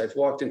done is I've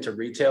walked into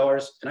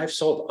retailers and I've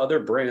sold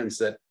other brands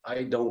that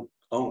I don't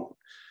own.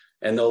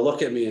 And they'll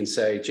look at me and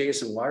say,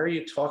 Jason, why are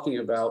you talking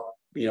about,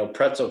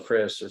 Pretzel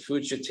Crisps or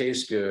Food Should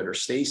Taste Good or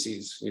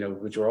Stacy's,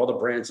 which were all the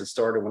brands that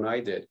started when I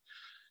did.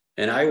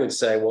 And I would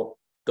say, well,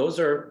 those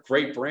are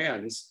great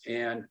brands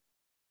and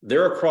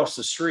they're across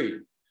the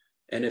street.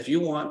 And if you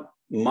want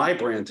my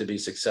brand to be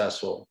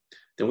successful,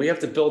 then we have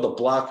to build a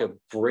block of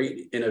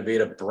great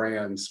innovative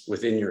brands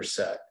within your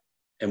set.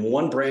 And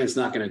one brand's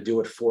not going to do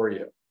it for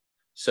you.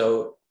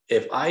 So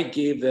if I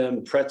gave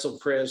them Pretzel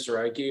Chris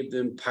or I gave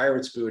them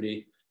Pirates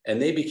Booty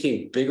and they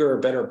became bigger or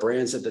better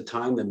brands at the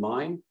time than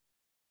mine,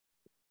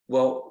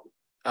 well,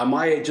 am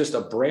I just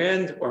a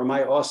brand or am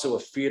I also a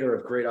feeder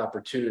of great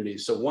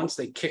opportunities? So once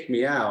they kick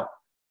me out,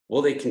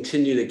 will they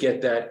continue to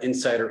get that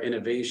insider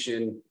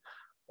innovation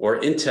or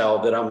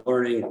intel that I'm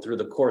learning through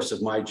the course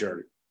of my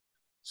journey?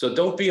 So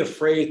don't be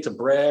afraid to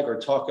brag or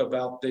talk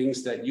about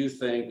things that you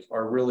think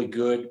are really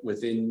good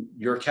within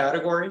your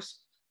categories,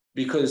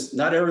 because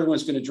not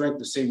everyone's going to drink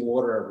the same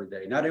water every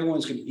day. Not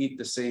everyone's going to eat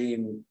the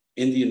same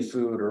Indian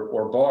food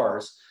or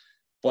bars.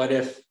 But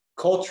if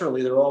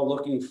culturally they're all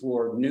looking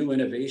for new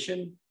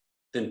innovation,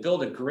 then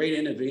build a great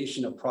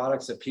innovation of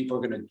products that people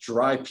are going to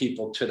drive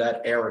people to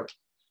that area.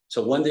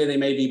 So one day they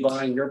may be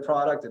buying your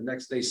product, the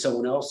next day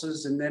someone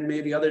else's, and then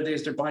maybe other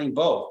days they're buying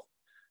both.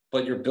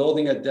 But you're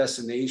building a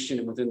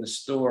destination within the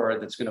store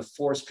that's going to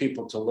force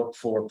people to look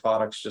for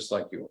products just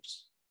like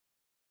yours.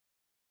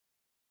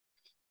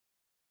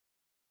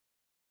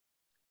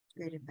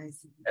 Great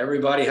advice.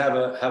 Everybody have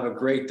a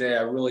great day.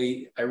 I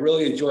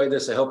really enjoyed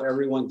this. I hope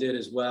everyone did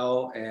as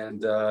well.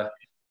 And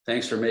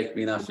thanks for making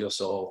me not feel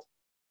so old.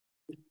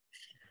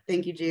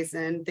 Thank you,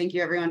 Jason. Thank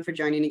you, everyone, for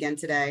joining again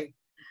today.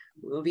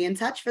 We'll be in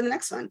touch for the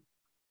next one.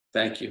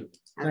 Thank you.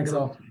 Have a Thanks good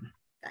one. all.